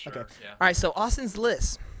 2025 for sure. Okay. Yeah. All right, so Austin's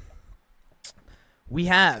list. We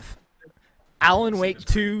have Alan Wake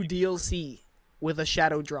 2 DLC with a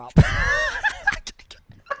shadow drop.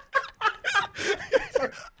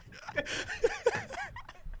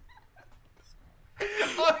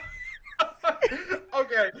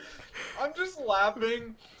 Okay, I'm just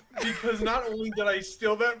laughing because not only did I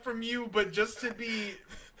steal that from you, but just to be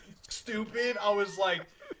stupid, I was like,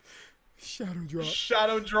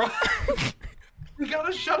 Shadow drop. We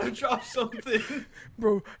gotta shadow drop something.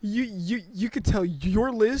 Bro, you could tell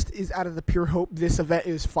your list is out of the pure hope this event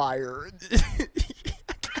is fire.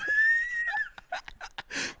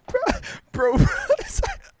 bro.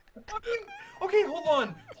 Okay, hold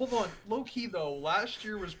on. Low key though, last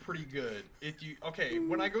year was pretty good.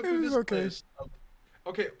 When I go through this list,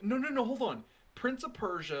 no, hold on. Prince of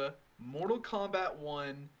Persia, Mortal Kombat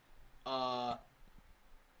 1,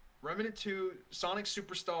 Remnant 2, Sonic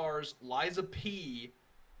Superstars, Liza P,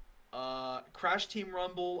 Crash Team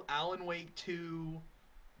Rumble, Alan Wake 2,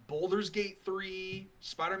 Baldur's Gate 3,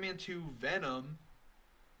 Spider-Man 2, Venom,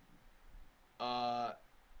 Power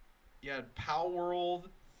World,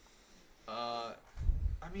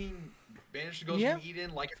 I mean, Banished Ghost Yeah, from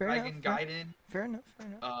Eden, Like a fair Dragon, enough, fair- Gaiden. Fair enough. Fair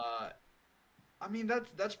enough. I mean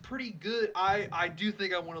that's pretty good. I do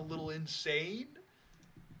think I went a little insane.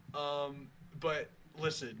 But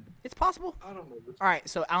listen, It's possible. I don't know. All right,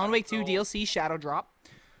 so Alan Wake 2 know. DLC Shadow Drop.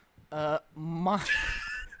 Mon-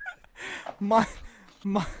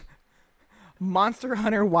 Monster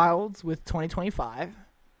Hunter Wilds with 2025.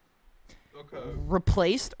 Okay,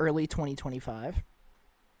 Replaced early 2025.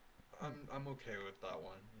 I'm okay with that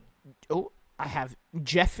one. Oh, I have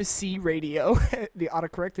Jeff C Radio. The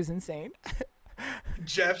autocorrect is insane.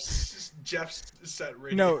 Jeff's set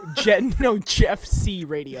radio. No, Jeff C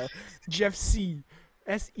Radio. Jeff C.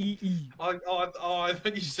 SEE. I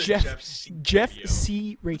thought you said Jeff Radio.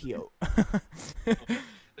 C Radio. I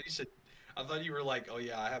thought you were like, oh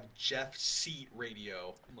yeah, I have Jeff Seat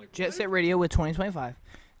Radio. I'm like, Jet what? Set Radio with 2025.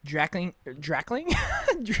 Drackling?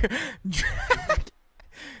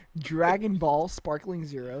 Dragon Ball Sparkling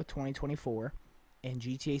Zero 2024. And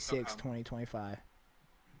GTA 6 Okay. 2025.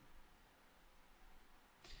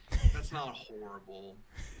 That's not horrible.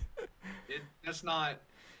 That's not.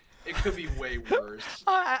 It could be way worse.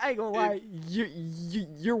 I ain't gonna lie.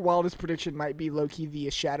 Your wildest prediction might be low-key the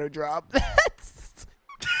Shadow Drop.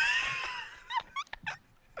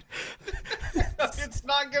 It's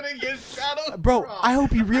not gonna get Shadow Bro, Drop. I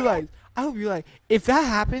hope you realize. If that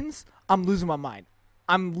happens, I'm losing my mind.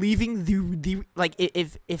 I'm leaving the like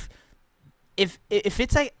if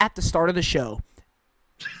it's like at the start of the show,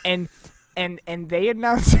 and they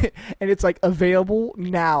announce it and it's like available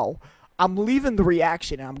now, I'm leaving the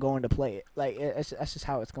reaction and I'm going to play it. Like that's just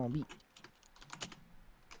how it's gonna be.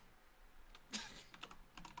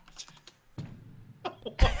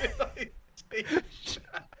 Why did I say Shadow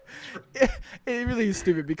Drop? It really is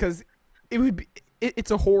stupid because it would be.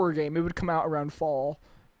 It's a horror game. It would come out around fall.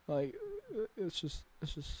 Like it's just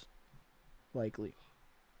likely.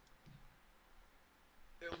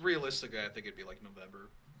 Realistically, I think it'd be like November.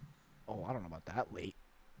 Oh, I don't know about that late.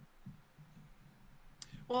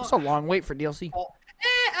 Well, It's a long wait for DLC.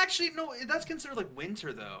 actually, no. That's considered like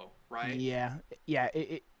winter, though, right? Yeah,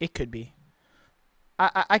 it could be.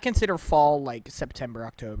 I consider fall like September,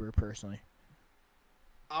 October personally.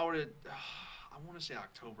 I would. I want to say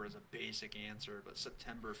October is a basic answer, but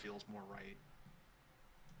September feels more right.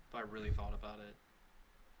 If I really thought about it,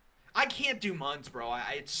 I can't do months, bro.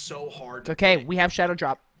 It's so hard. It's okay. We have Shadow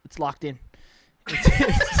Drop. It's locked in.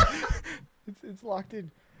 It's locked in.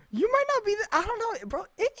 You might not be. I don't know, bro.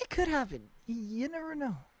 It could happen. You never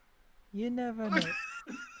know. You never know.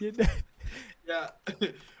 Yeah.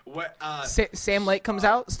 What? Sam Lake comes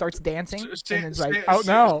out, starts dancing, and it's like, Sam- out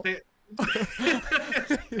now.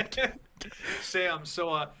 Sam,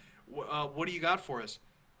 so what do you got for us?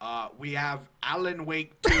 We have Alan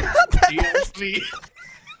Wake 2 DLC.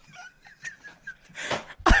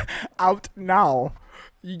 Out now.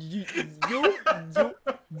 You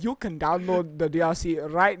can download the DLC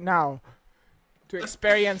right now to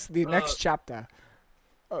experience the next chapter.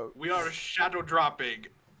 We are shadow dropping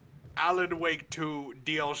Alan Wake 2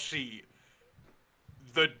 DLC.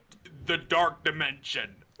 The Dark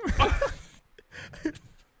Dimension.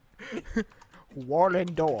 Wall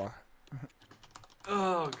and door.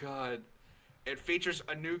 Oh god. It features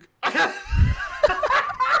a nuke.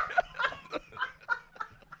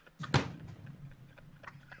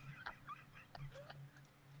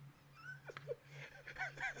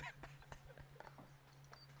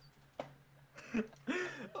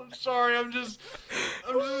 I'm sorry, I'm just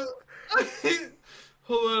hold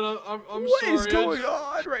on, I'm What sorry. is going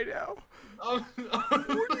on right now? I'm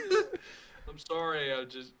sorry, I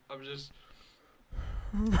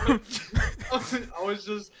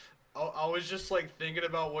was just like thinking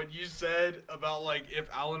about what you said about like if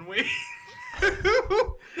Alan Wake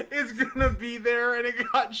is gonna be there and it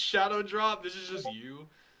got shadow dropped. This is just you.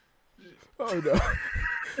 Oh no.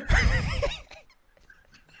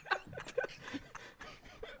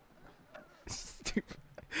 Stupid.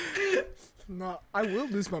 No, I will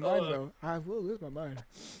lose my mind though. I will lose my mind.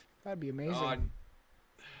 That'd be amazing.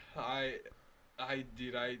 I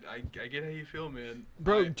get how you feel, man.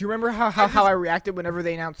 Bro, do you remember how I reacted whenever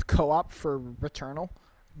they announced co-op for Returnal?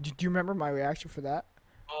 Do you remember my reaction for that?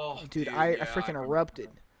 Oh, Dude, yeah, I freaking erupted.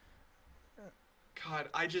 God,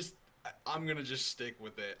 I'm gonna just stick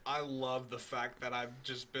with it. I love the fact that I've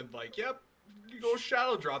just been like, yep, you go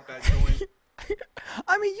shadow drop that joint.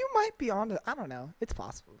 I mean, you might be on to. I don't know. It's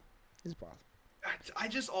possible. It's possible. I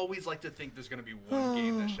just always like to think there's gonna be one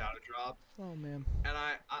game that shadow drops, Oh man. and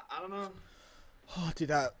I don't know. Oh, dude,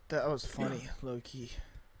 that was funny, low key.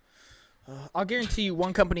 I'll guarantee you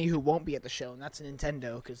one company who won't be at the show, and that's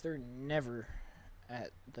Nintendo, because they're never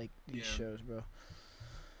at like these Yeah. shows, bro.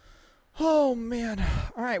 Oh man.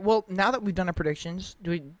 All right. Well, now that we've done our predictions,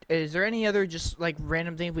 is there any other just like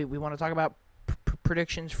random things we want to talk about?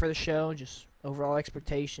 Predictions for the show, just overall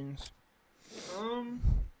expectations. Um,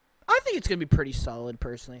 I think it's gonna be pretty solid,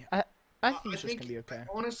 personally. I think I it's just think gonna be okay.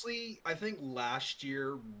 honestly, I think last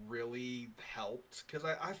year really helped because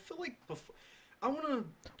I feel like before I want to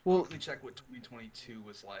Well, quickly check what 2022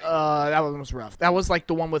 was like. that one was rough. That was like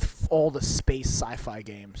the one with all the space sci-fi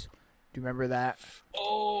games. Do you remember that?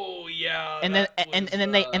 Oh yeah, And then that was,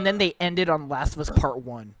 and then they ended on Last of Us Part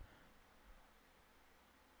 1.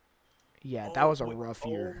 Yeah, that was a rough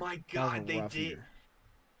year. Oh my That was a god, they rough did, year.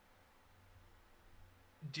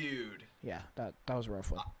 dude. Yeah, that was a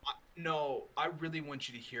rough one. No, I really want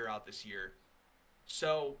you to hear out this year.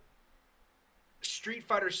 So, Street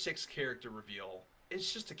Fighter 6 character reveal.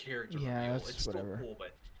 It's just a character Yeah, reveal. that's It's whatever. still cool,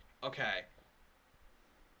 but okay.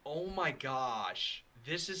 Oh my gosh,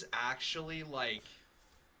 this is actually like.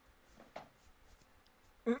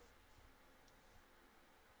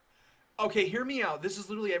 Okay, hear me out. This is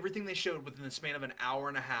literally everything they showed within the span of an hour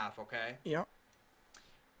and a half. Okay. Yeah.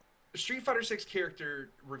 Street Fighter 6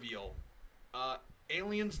 character reveal.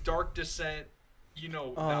 Aliens Dark Descent. You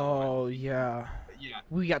know that one. Oh yeah. Yeah.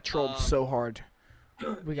 We got trolled so hard.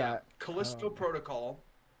 We Yeah. got. Callisto Protocol.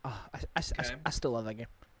 Okay. I still love that game.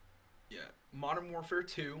 Yeah. Modern Warfare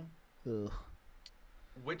 2. Ugh.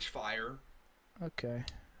 Witchfire. Okay.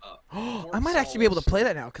 Fort I might actually be able to Solace, play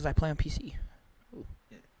that now because I play on PC.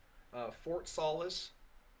 Fort Solace.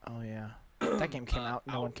 Oh yeah. That game came out.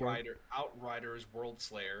 No one cared. Outriders World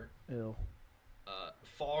Slayer. Ew.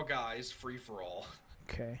 Fall Guys Free for All.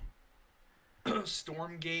 Okay.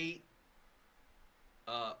 Stormgate.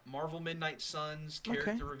 Marvel Midnight Suns Okay.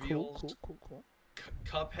 character reveals. Cool.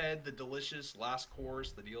 Cuphead, The Delicious, Last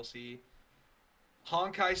Course, the DLC.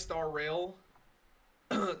 Honkai Star Rail.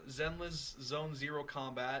 Zenless Zone Zero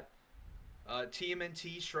Combat.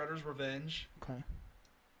 TMNT Shredder's Revenge. Okay.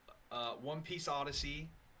 One Piece Odyssey.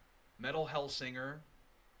 Metal Hellsinger.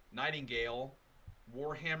 Nightingale.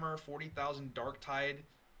 Warhammer 40,000 Darktide.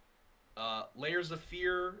 Layers of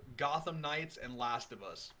Fear. Gotham Knights, and Last of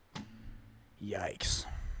Us. Yikes.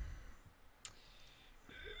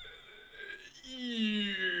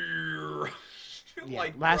 Yeah.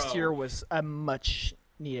 Like, last bro. year was a much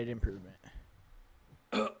needed improvement.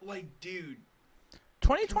 Like, dude.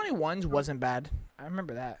 2021's wasn't bad. I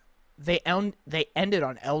remember that. They ended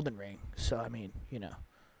on Elden Ring, so I mean,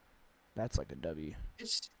 that's like a W.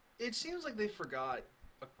 It seems like they forgot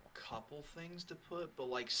a couple things to put, but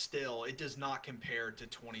like still, it does not compare to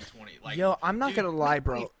 2020. Like, Yo, I'm not dude, gonna lie,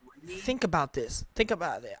 bro. 2023 Think about this. Think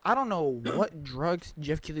about it. I don't know what drugs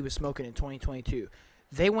Jeff Keighley was smoking in 2022.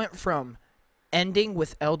 They went from ending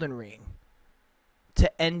with Elden Ring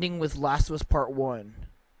to ending with Last of Us Part 1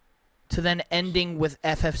 to then ending with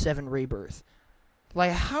FF7 Rebirth.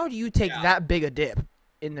 Like, how do you take Yeah. that big a dip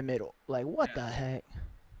in the middle? Like, what Yeah. the heck?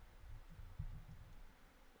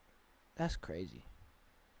 That's crazy.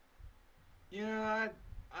 Yeah,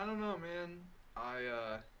 I don't know, man.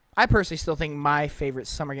 I personally still think my favorite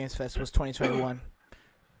Summer Games Fest was 2021.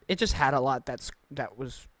 It just had a lot that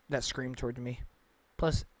screamed toward me.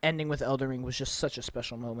 Plus, ending with Elden Ring was just such a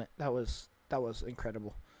special moment. That was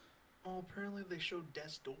incredible. Oh, apparently they showed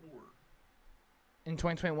Death's Door. In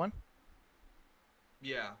 2021?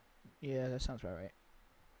 Yeah. Yeah, that sounds about right.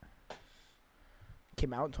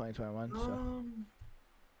 Came out in 2021, so.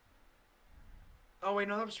 Oh wait,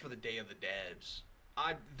 no, that was for the Day of the Devs.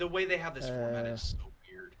 The way they have this format is so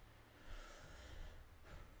weird.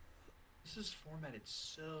 This is formatted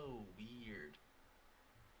so weird.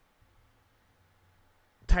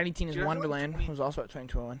 Tiny Tina's Dude, I feel like Wonderland 20 was also at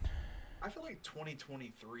 2021. I feel like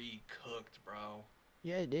 2023 cooked, bro.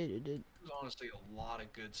 Yeah, it did. It did. It was honestly a lot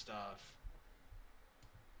of good stuff.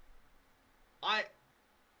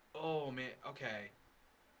 Oh man, okay.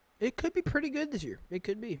 It could be pretty good this year. It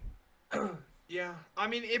could be. Yeah, I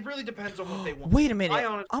mean, it really depends on what they want. Wait a minute. I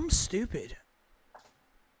honestly, I'm stupid.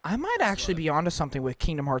 I might actually be onto something with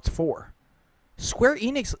Kingdom Hearts 4. Square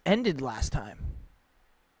Enix ended last time.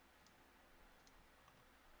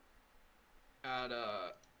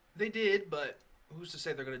 they did, but who's to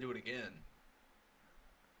say they're gonna do it again?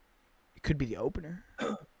 It could be the opener.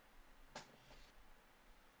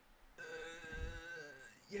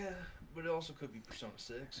 Yeah, but it also could be Persona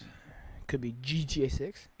 6. It could be GTA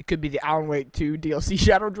 6. It could be the Alan Wake 2 DLC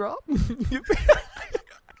Shadow Drop.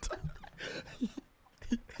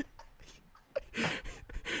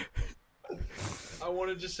 I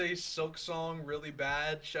wanted to say Silk Song really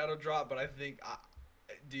bad Shadow Drop, but I think,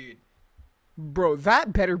 dude, Bro,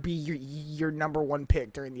 that better be your number one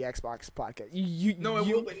pick during the Xbox podcast. No, it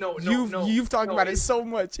will be. No, You've talked no, about it so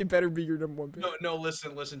much. It better be your number one pick. No.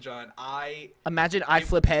 Listen, John. Imagine I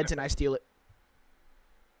flip heads and I steal it.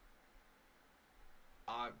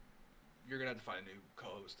 You're gonna have to find a new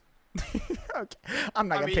co-host. Okay, I'm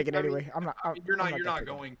not gonna pick it anyway. You're not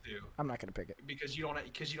going to. I'm not gonna pick it because you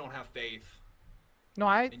don't have faith. No,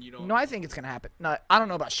 I think it's gonna happen. No, I don't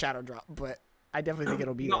know about Shadow Drop, but I definitely think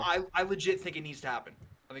it'll be there. No, I legit think it needs to happen.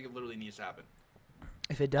 I think it literally needs to happen.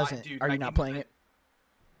 If it doesn't, are you not playing it?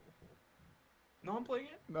 No, I'm playing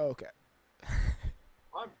it. Oh, okay.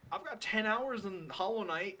 I've got 10 hours in Hollow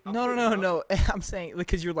Knight. No. I'm saying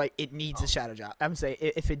because you're like it needs a Shadow Drop. I'm saying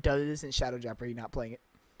if it doesn't Shadow Drop, are you not playing it?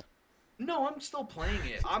 No, I'm still playing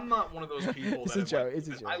it. I'm not one of those people. It's a joke. It's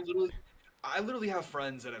a joke. I literally have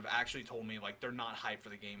friends that have actually told me like they're not hyped for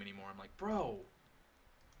the game anymore. I'm like, bro,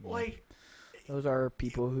 like. Those are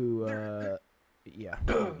people who, yeah.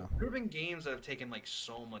 There have been games that have taken like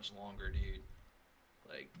so much longer, dude.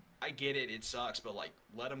 Like, I get it, it sucks, but like,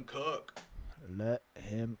 let him cook. Let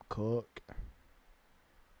him cook.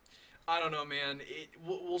 I don't know, man.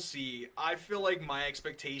 We'll see. I feel like my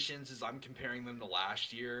expectations is I'm comparing them to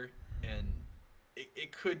last year, and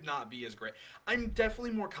it could not be as great. I'm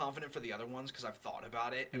definitely more confident for the other ones because I've thought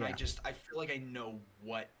about it, and I feel like I know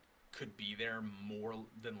what could be there more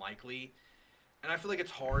than likely. And I feel like it's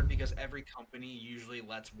hard because every company usually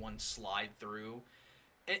lets one slide through.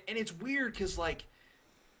 And it's weird because, like,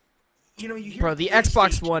 you know, you hear... Bro, the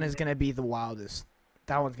Xbox One is going to be the wildest.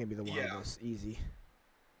 That one's going to be the wildest. Yeah. Easy.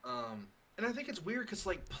 And I think it's weird because,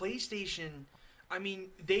 like, PlayStation, I mean,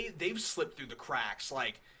 they've slipped through the cracks.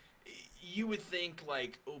 Like, you would think,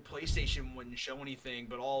 like, oh, PlayStation wouldn't show anything,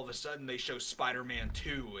 but all of a sudden they show Spider-Man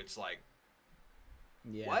 2. It's like,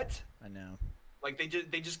 what? I know. Like they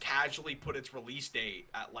just casually put its release date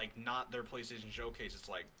at like not their PlayStation Showcase. It's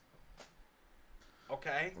like,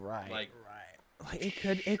 okay, right. Like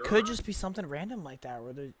it could just be something random like that,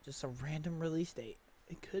 where there's just a random release date.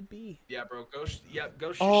 It could be. Yeah, bro. Go.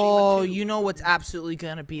 Oh, you know what's absolutely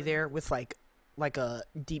gonna be there with like a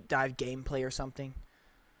deep dive gameplay or something.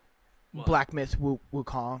 What? Black Myth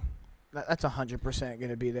Wukong. That's 100%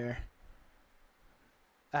 gonna be there.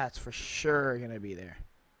 That's for sure gonna be there.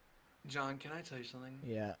 John, can I tell you something?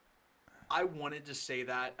 Yeah. I wanted to say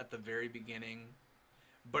that at the very beginning,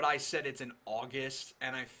 but I said it's in August,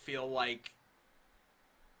 and I feel like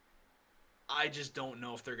I just don't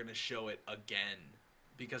know if they're going to show it again,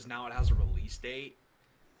 because now it has a release date.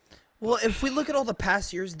 Well, if we look at all the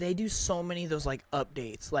past years, they do so many of those, like,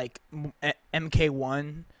 updates, like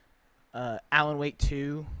MK1, Alan Wake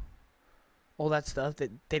 2, all that stuff, that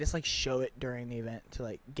they just, like, show it during the event to,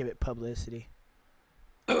 like, give it publicity.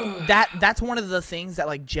 That's one of the things that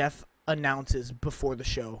like Jeff announces before the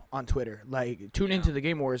show on Twitter. Like, tune into the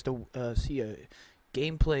Game Wars to see a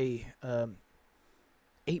gameplay,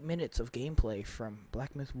 8 minutes of gameplay from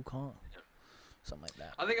Black Myth Wukong, something like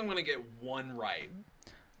that. I think I'm gonna get one right.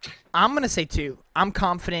 I'm gonna say 2. I'm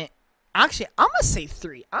confident. Actually, I'm gonna say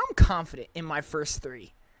 3. I'm confident in my first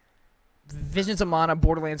 3: Visions of Mana,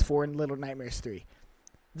 Borderlands 4, and Little Nightmares 3.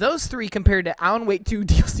 Those 3 compared to Alan Wake 2,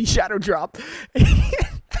 DLC Shadow Drop.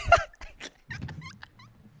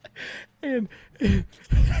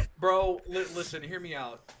 Bro, listen, hear me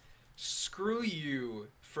out. Screw you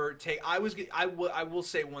for I will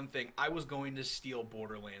say one thing. I was going to steal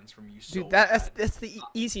Borderlands from you. So dude, that's the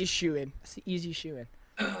easiest shoe in. That's the easiest shoe in.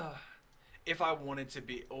 If I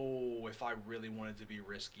really wanted to be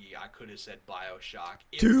risky, I could have said BioShock.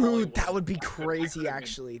 Dude, that would be crazy.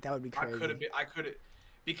 Actually, that would be crazy. I could have.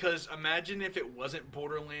 Because imagine if it wasn't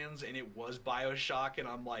Borderlands and it was BioShock, and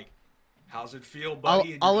I'm like, how's it feel,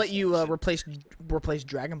 buddy? I'll let you replace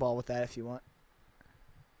Dragon Ball with that if you want.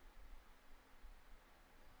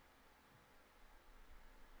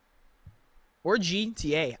 Or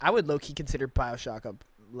GTA. I would low-key consider BioShock a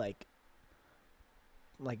like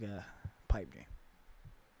a pipe game.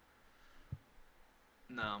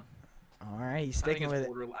 No. All right, you sticking with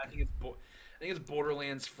it. I think it's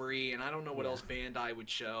Borderlands free, and I don't know what else Bandai would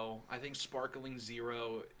show. I think Sparkling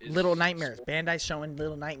Zero is... Little Nightmares. Bandai's showing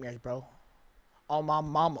Little Nightmares, bro. On my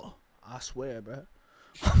mama. I swear, bro.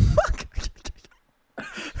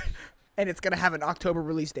 And it's going to have an October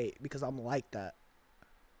release date, because I'm like that.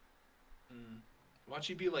 Why don't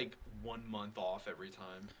you be, like, 1 month off every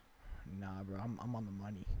time? Nah, bro. I'm on the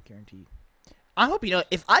money. Guaranteed. I hope you know,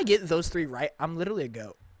 if I get those 3 right, I'm literally a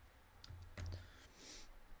GOAT.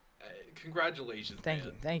 Congratulations, Thank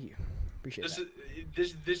man. you. Appreciate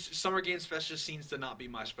this Summer Games Fest just seems to not be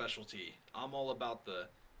my specialty. I'm all about the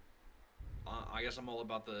I guess I'm all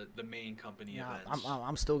about the main company Nah, events.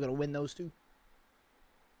 I'm still gonna win those two.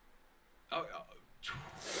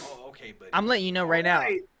 Okay, but I'm letting you know right now.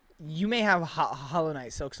 Alright. You may have Hollow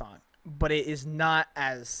Knight Silksong, but it is not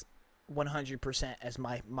as 100% as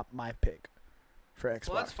my pick for Xbox.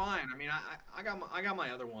 Well, that's fine. I mean, I got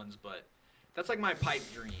my other ones, but that's like my pipe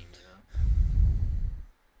dream,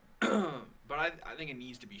 you know. But I think it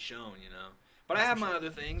needs to be shown, you know. But I have my other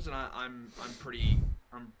things, and I'm pretty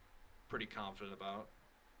confident about.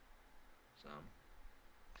 So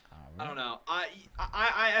I don't know.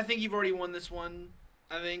 I think you've already won this one.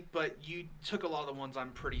 I think, but you took a lot of the ones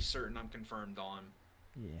I'm pretty certain I'm confirmed on.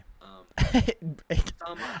 Yeah.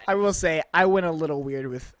 I will say I went a little weird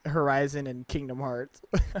with Horizon and Kingdom Hearts.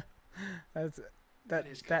 that's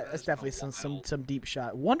definitely some deep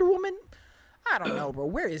shot. Wonder Woman? I don't know, bro.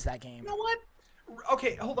 Where is that game? You know what?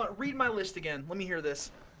 Okay, hold on. Read my list again. Let me hear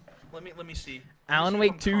this. Let me see. Alan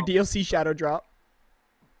Wake 2 DLC Shadow Drop.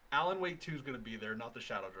 Alan Wake 2 is gonna be there, not the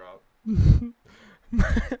Shadow Drop.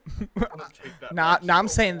 Nah, I'm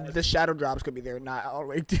saying the Shadow Drop's gonna be there, not Alan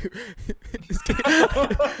Wake 2.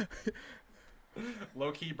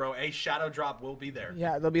 Low key, bro. A Shadow Drop will be there.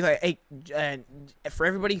 Yeah, they'll be like, hey, for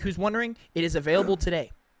everybody who's wondering, it is available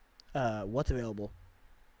today. What's available?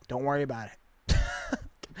 Don't worry about it.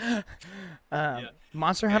 Yeah.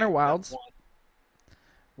 Monster Hunter Wilds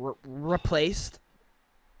replaced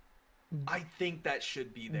I think that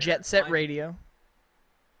should be there. Jet Set Radio,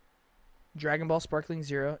 Dragon Ball Sparkling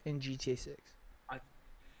Zero, and GTA 6.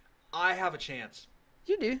 I have a chance.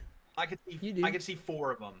 You do. I could see. You do. I could see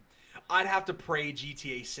 4 of them. I'd have to pray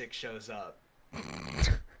GTA 6 shows up. Which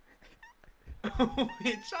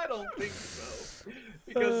I don't think so,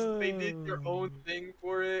 because they did their own thing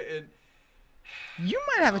for it, and you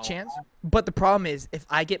might have a chance. But the problem is, if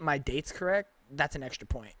I get my dates correct, that's an extra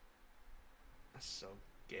point. That's so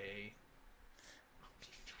gay.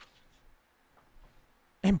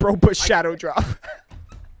 And bro put Shadow Drop.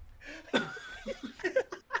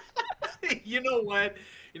 You know what?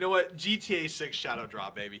 You know what? GTA 6 Shadow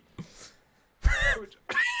Drop, baby.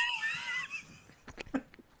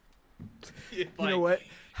 You know what?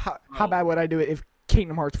 How bad would I do it if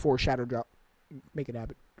Kingdom Hearts 4 Shadow Drop? Make it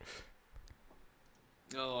happen.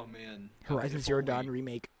 Oh man. Horizon Zero Dawn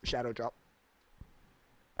remake Shadow Drop.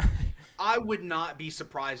 I would not be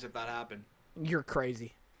surprised if that happened. You're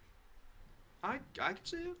crazy. I could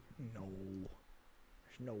see it. No.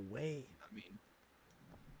 There's no way. I mean,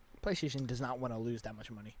 PlayStation does not want to lose that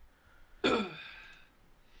much money. I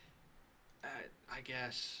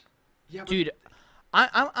guess. Yeah, Dude,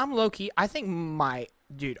 I'm low key. I think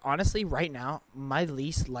honestly, right now, my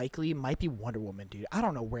least likely might be Wonder Woman, dude. I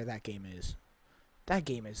don't know where that game is. That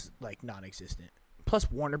game is like non-existent.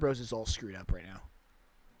 Plus, Warner Bros is all screwed up right now.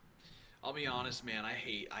 I'll be honest, man. I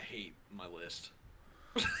hate my list.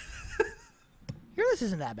 Your list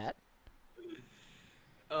isn't that bad.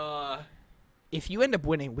 If you end up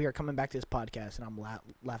winning, we are coming back to this podcast, and I'm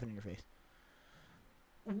laughing in your face.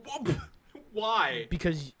 Why?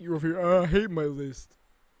 Because you're over here. I hate my list.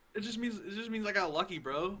 It just means I got lucky,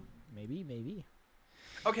 bro. Maybe.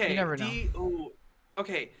 Okay. You never know.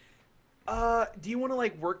 Okay. Do you want to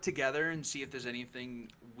like work together and see if there's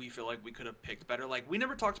anything we feel like we could have picked better? Like we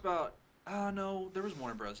never talked about. No, there was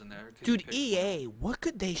Warner Bros in there. Dude, EA, what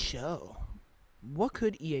could they show? What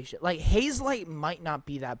could EA show? Like Hazelight might not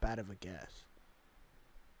be that bad of a guess.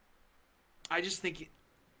 I just think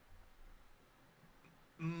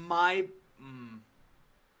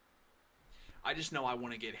I just know I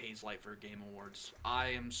want to get Hazelight for Game Awards. I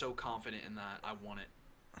am so confident in that. I want it.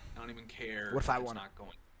 I don't even care. What if I it's want it? not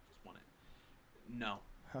going? Just want it. No.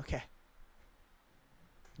 Okay.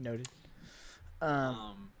 Noted.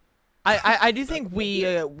 I do think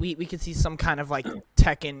we could see some kind of like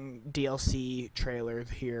Tekken DLC trailer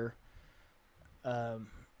here,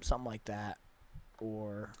 something like that,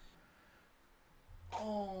 or.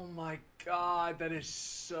 Oh my God, that is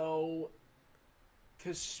so.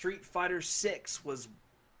 Because Street Fighter 6 was.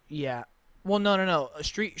 Yeah. Well, no.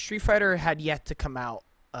 Street Fighter had yet to come out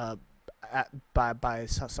by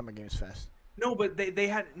Summer Games Fest. No, but they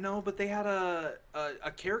had a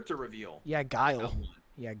character reveal. Yeah, Guile.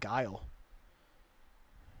 Yeah, Guile.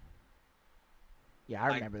 Yeah, I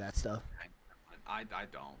remember that stuff. I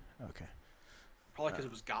don't. Okay. Probably because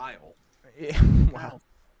it was Guile. Yeah. Wow.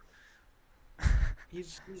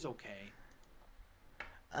 He's okay.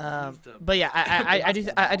 But yeah, I do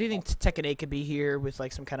think Tekken 8 could be here with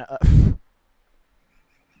like some kind of.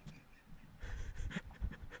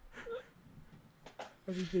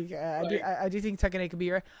 I do think Tekken 8 could be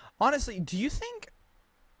here. Honestly, do you think?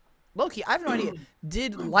 Loki, I have no idea.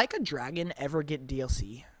 Did Like a Dragon ever get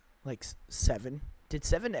DLC? Like 7. Did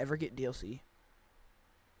 7 ever get DLC?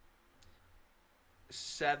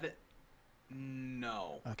 7.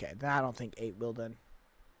 No. Okay, then I don't think 8 will then.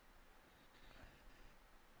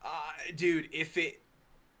 Dude, if it,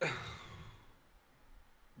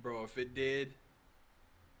 bro, if it did,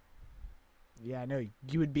 Yeah, I know.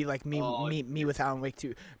 You would be like me, Oh, me with Alan Wake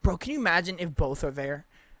 2. Bro, can you imagine if both are there,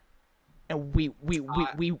 and we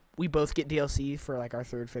both get DLC for like our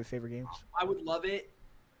 3rd, 5th favorite games? I would love it.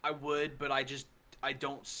 I would, but I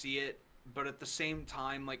don't see it. But at the same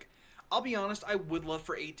time, like, I'll be honest, I would love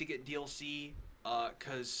for 8 to get DLC,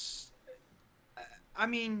 cause, I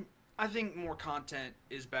mean, I think more content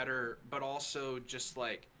is better, but also just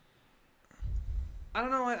like, I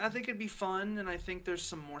don't know. I think it'd be fun, and I think there's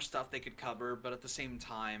some more stuff they could cover. But at the same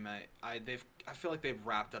time, I feel like they've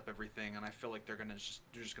wrapped up everything, and I feel like they're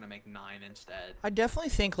just gonna make 9 instead. I definitely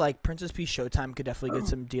think like Princess Peach Showtime could definitely get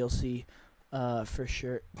some DLC, for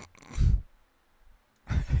sure.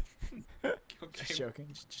 Just joking.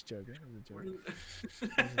 Just joking. It was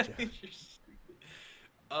a joke. You're stupid.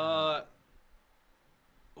 Oh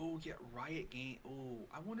yeah, Riot Game. Oh,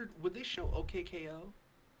 I wondered, would they show OKKO?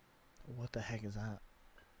 What the heck is that?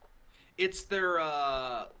 It's their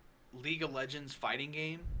League of Legends fighting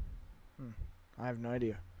game. I have no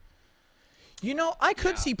idea. You know, I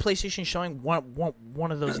could see PlayStation showing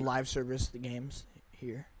one of those live service games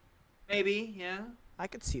here. Maybe, yeah. I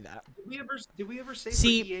could see that. Did we ever say for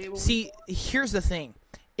EA? See, here's the thing.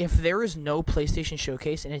 If there is no PlayStation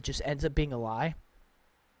Showcase and it just ends up being a lie,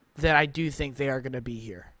 then I do think they are going to be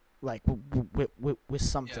here. Like, with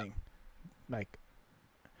something. Yeah. Like,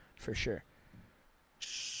 for sure.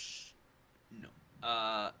 No.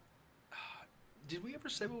 Did we ever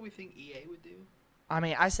say what we think EA would do? I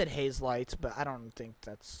mean, I said Haze Lights, but I don't think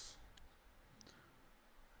that's...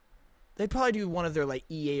 They'd probably do one of their, like,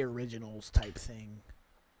 EA Originals type thing.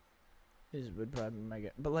 Would probably be my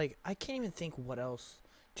guess. But, like, I can't even think what else.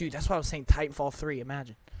 Dude, that's why I was saying Titanfall 3.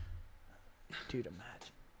 Imagine. Dude, imagine.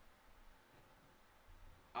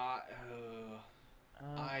 I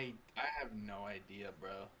have no idea,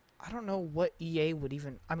 bro. I don't know what EA would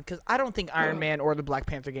even... I mean, because I don't think Iron Man or the Black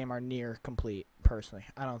Panther game are near complete, personally.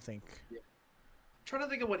 I don't think... Yeah. I'm trying to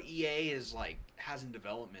think of what EA is, like, has in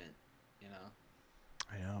development, you know?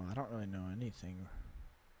 I know. I don't really know anything.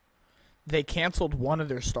 They canceled one of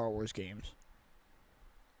their Star Wars games.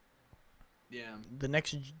 Yeah. The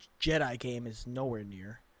next Jedi game is nowhere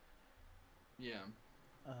near. Yeah.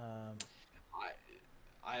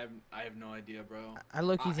 I have no idea, bro. I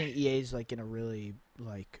low-key think EA's like in a really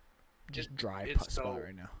like just dry spot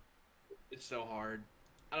right now. It's so hard.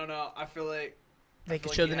 I don't know. I feel like they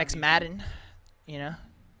could show the next Madden, you know.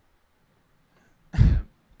 Yeah.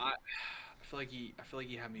 I feel like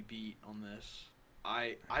he had me beat on this.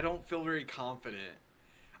 I don't feel very confident.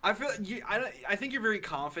 I think you're very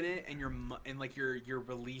confident, and like your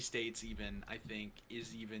release dates even I think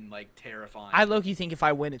is even like terrifying. I low-key think if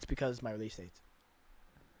I win, it's because my release dates.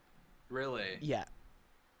 Really? Yeah.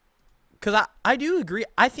 Because I do agree.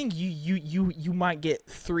 I think you might get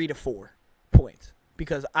 3 to 4 points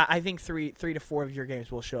because I think three to 4 of your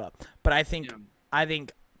games will show up. But I think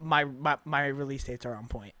my release dates are on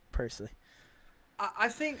point personally. I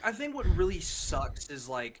think what really sucks is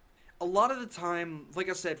like a lot of the time, like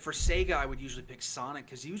I said, for Sega I would usually pick Sonic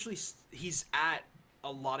because he's at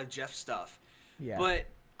a lot of Jeff stuff. Yeah. But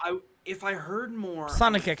if I heard more,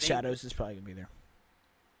 Sonic X Shadows is probably gonna be there.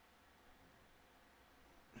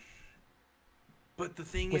 But the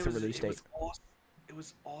thing with is, a release date. It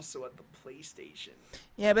was also at the PlayStation.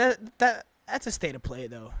 Yeah, but that's a state of play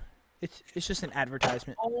though. It's just an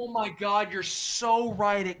advertisement. Oh my God, you're so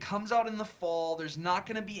right. It comes out in the fall. There's not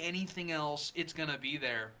gonna be anything else. It's gonna be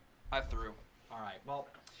there. I threw. All right. Well,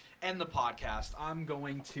 end the podcast. I'm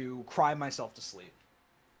going to cry myself to sleep.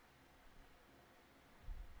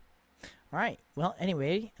 All right. Well,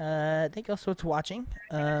 anyway, thank you all so much for watching.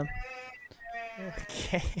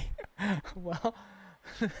 Okay. Well,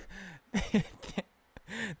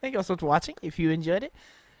 thank you all so much for watching. If you enjoyed it,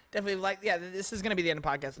 definitely like. Yeah, this is gonna be the end of the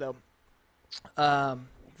podcast though.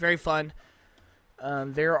 Very fun.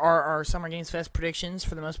 There are our Summer Games Fest predictions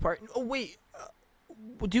for the most part. Oh wait,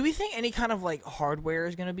 do we think any kind of like hardware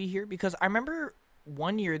is gonna be here? Because I remember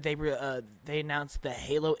one year they announced the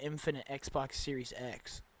Halo Infinite Xbox Series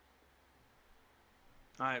X.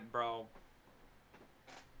 All right, bro.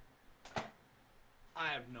 I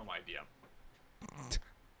have no idea.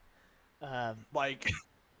 Like,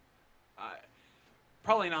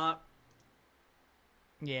 probably not.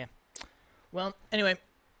 Yeah. Well, anyway,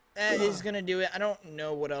 that is gonna do it. I don't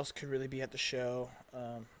know what else could really be at the show.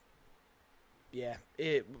 yeah,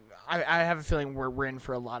 I have a feeling we're in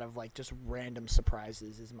for a lot of like just random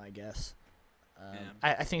surprises. Is my guess.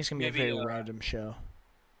 I think it's gonna be Maybe, a very random show.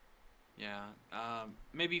 Yeah.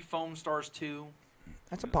 Maybe Foam Stars 2.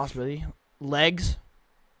 That's a possibility. Legs.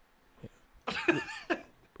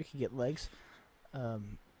 We could get legs.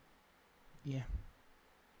 Yeah.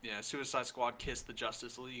 Yeah, Suicide Squad Kiss the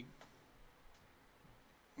Justice League.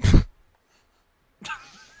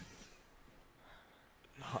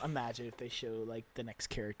 Imagine if they show like the next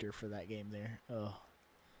character for that game there. Oh,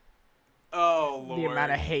 Oh, Lord. the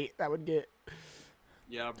amount of hate that would get.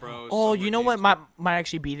 Yeah, bro. Oh, Summer you know what Games- might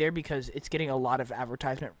actually be there because it's getting a lot of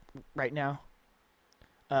advertisement right now.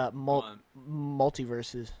 What?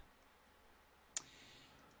 Multiverses.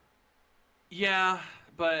 Yeah,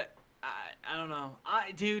 but I don't know.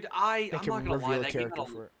 I'm They not can gonna lie. reveal a That game, character had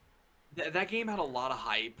for it. that game had a lot of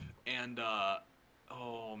hype, and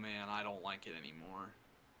oh man, I don't like it anymore.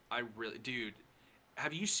 I really, dude.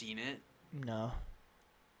 Have you seen it, No.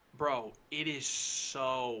 bro? It is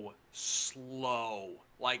so slow.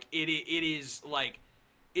 Like it is like,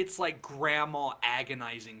 it's like grandma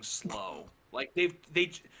agonizing slow. Like they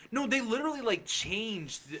literally like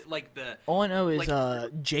changed like the. All I know is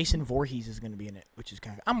Like- Jason Voorhees is gonna be in it, which is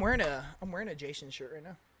kind of. I'm wearing a Jason shirt right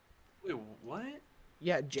now. Wait, what?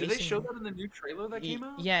 Yeah, Jason. Did they show that in the new trailer that came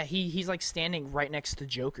out? Yeah, he's like standing right next to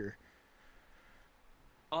Joker.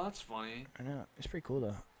 Oh, that's funny. I know, it's pretty cool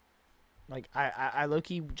though. Like I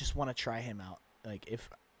low-key just want to try him out. Like if,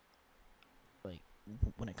 like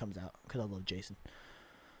when it comes out, because I love Jason.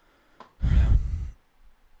 Yeah.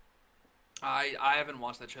 I haven't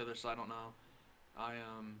watched that trailer, so I don't know. I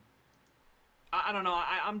don't know.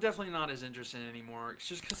 I'm definitely not as interested anymore. It's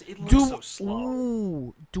just because it looks so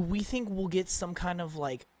slow. Do we think we'll get some kind of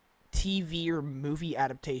like TV or movie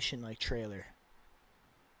adaptation like trailer?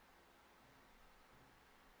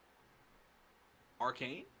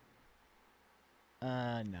 Arcane? No,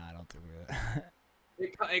 I don't think we're.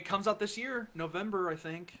 It comes out this year, November, I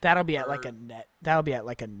think. That'll be at like Or- a net. That'll be at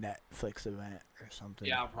like a Netflix event or something.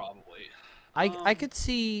 Yeah, probably. I could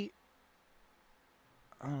see.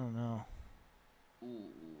 I don't know.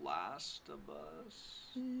 Last of Us.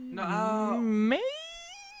 No, Maybe.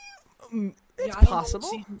 It's yeah, I don't know what possible.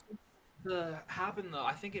 season to happen though.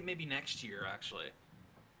 I think it may be next year actually.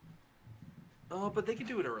 Oh, but they could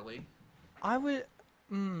do it early. I would.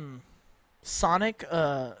 Sonic.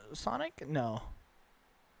 Sonic. No.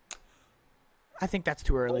 I think that's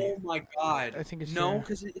too early. Oh my god! I think it's no, fair.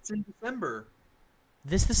 because it's in December.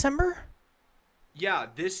 This December? Yeah,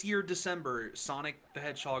 this year December, Sonic the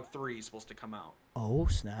Hedgehog 3 is supposed to come out. Oh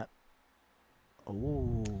snap!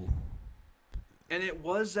 Oh. And it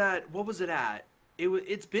was at, what was it at?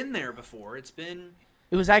 It's been there before. It's been.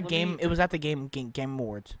 It was at Let game. me- It was at the game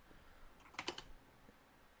Awards.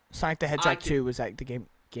 Sonic the Hedgehog could- 2 was at the Game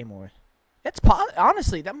Awards. It's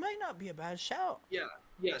honestly that might not be a bad shout. Yeah.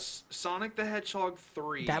 Yes, Sonic the Hedgehog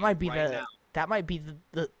 3. That might be right now. that might be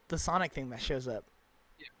the Sonic thing that shows up.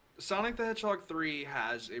 Sonic the Hedgehog 3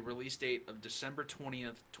 has a release date of December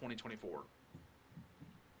 20th, 2024.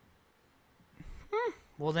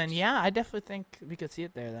 Well then, yeah, I definitely think we could see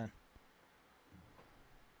it there then.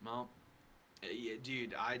 Well, yeah,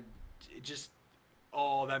 dude,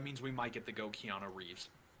 oh, that means we might get to go Keanu Reeves.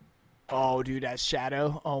 Oh, dude, as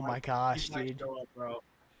Shadow. Oh my gosh, He might dude. show up, bro.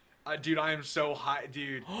 Dude, I am so high,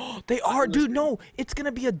 dude. They are, dude. Listen. No, it's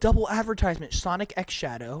gonna be a double advertisement: Sonic X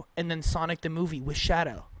Shadow, and then Sonic the movie with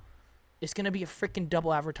Shadow. It's gonna be a freaking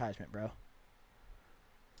double advertisement, bro.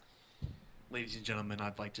 Ladies and gentlemen,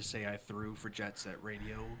 I'd like to say I threw for Jet Set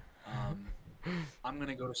Radio. I'm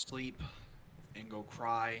gonna go to sleep and go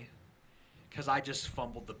cry because I just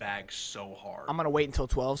fumbled the bag so hard. I'm gonna wait until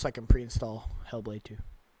 12 so I can pre-install Hellblade 2.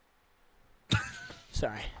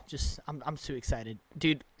 Sorry, just I'm too excited,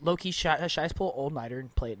 dude. Loki, should I just pull Old Nighter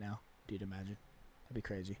and play it now, dude? Imagine, that'd be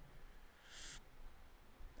crazy.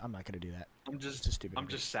 I'm not gonna do that. I'm It's a stupid I'm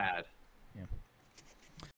idea. just sad. Yeah.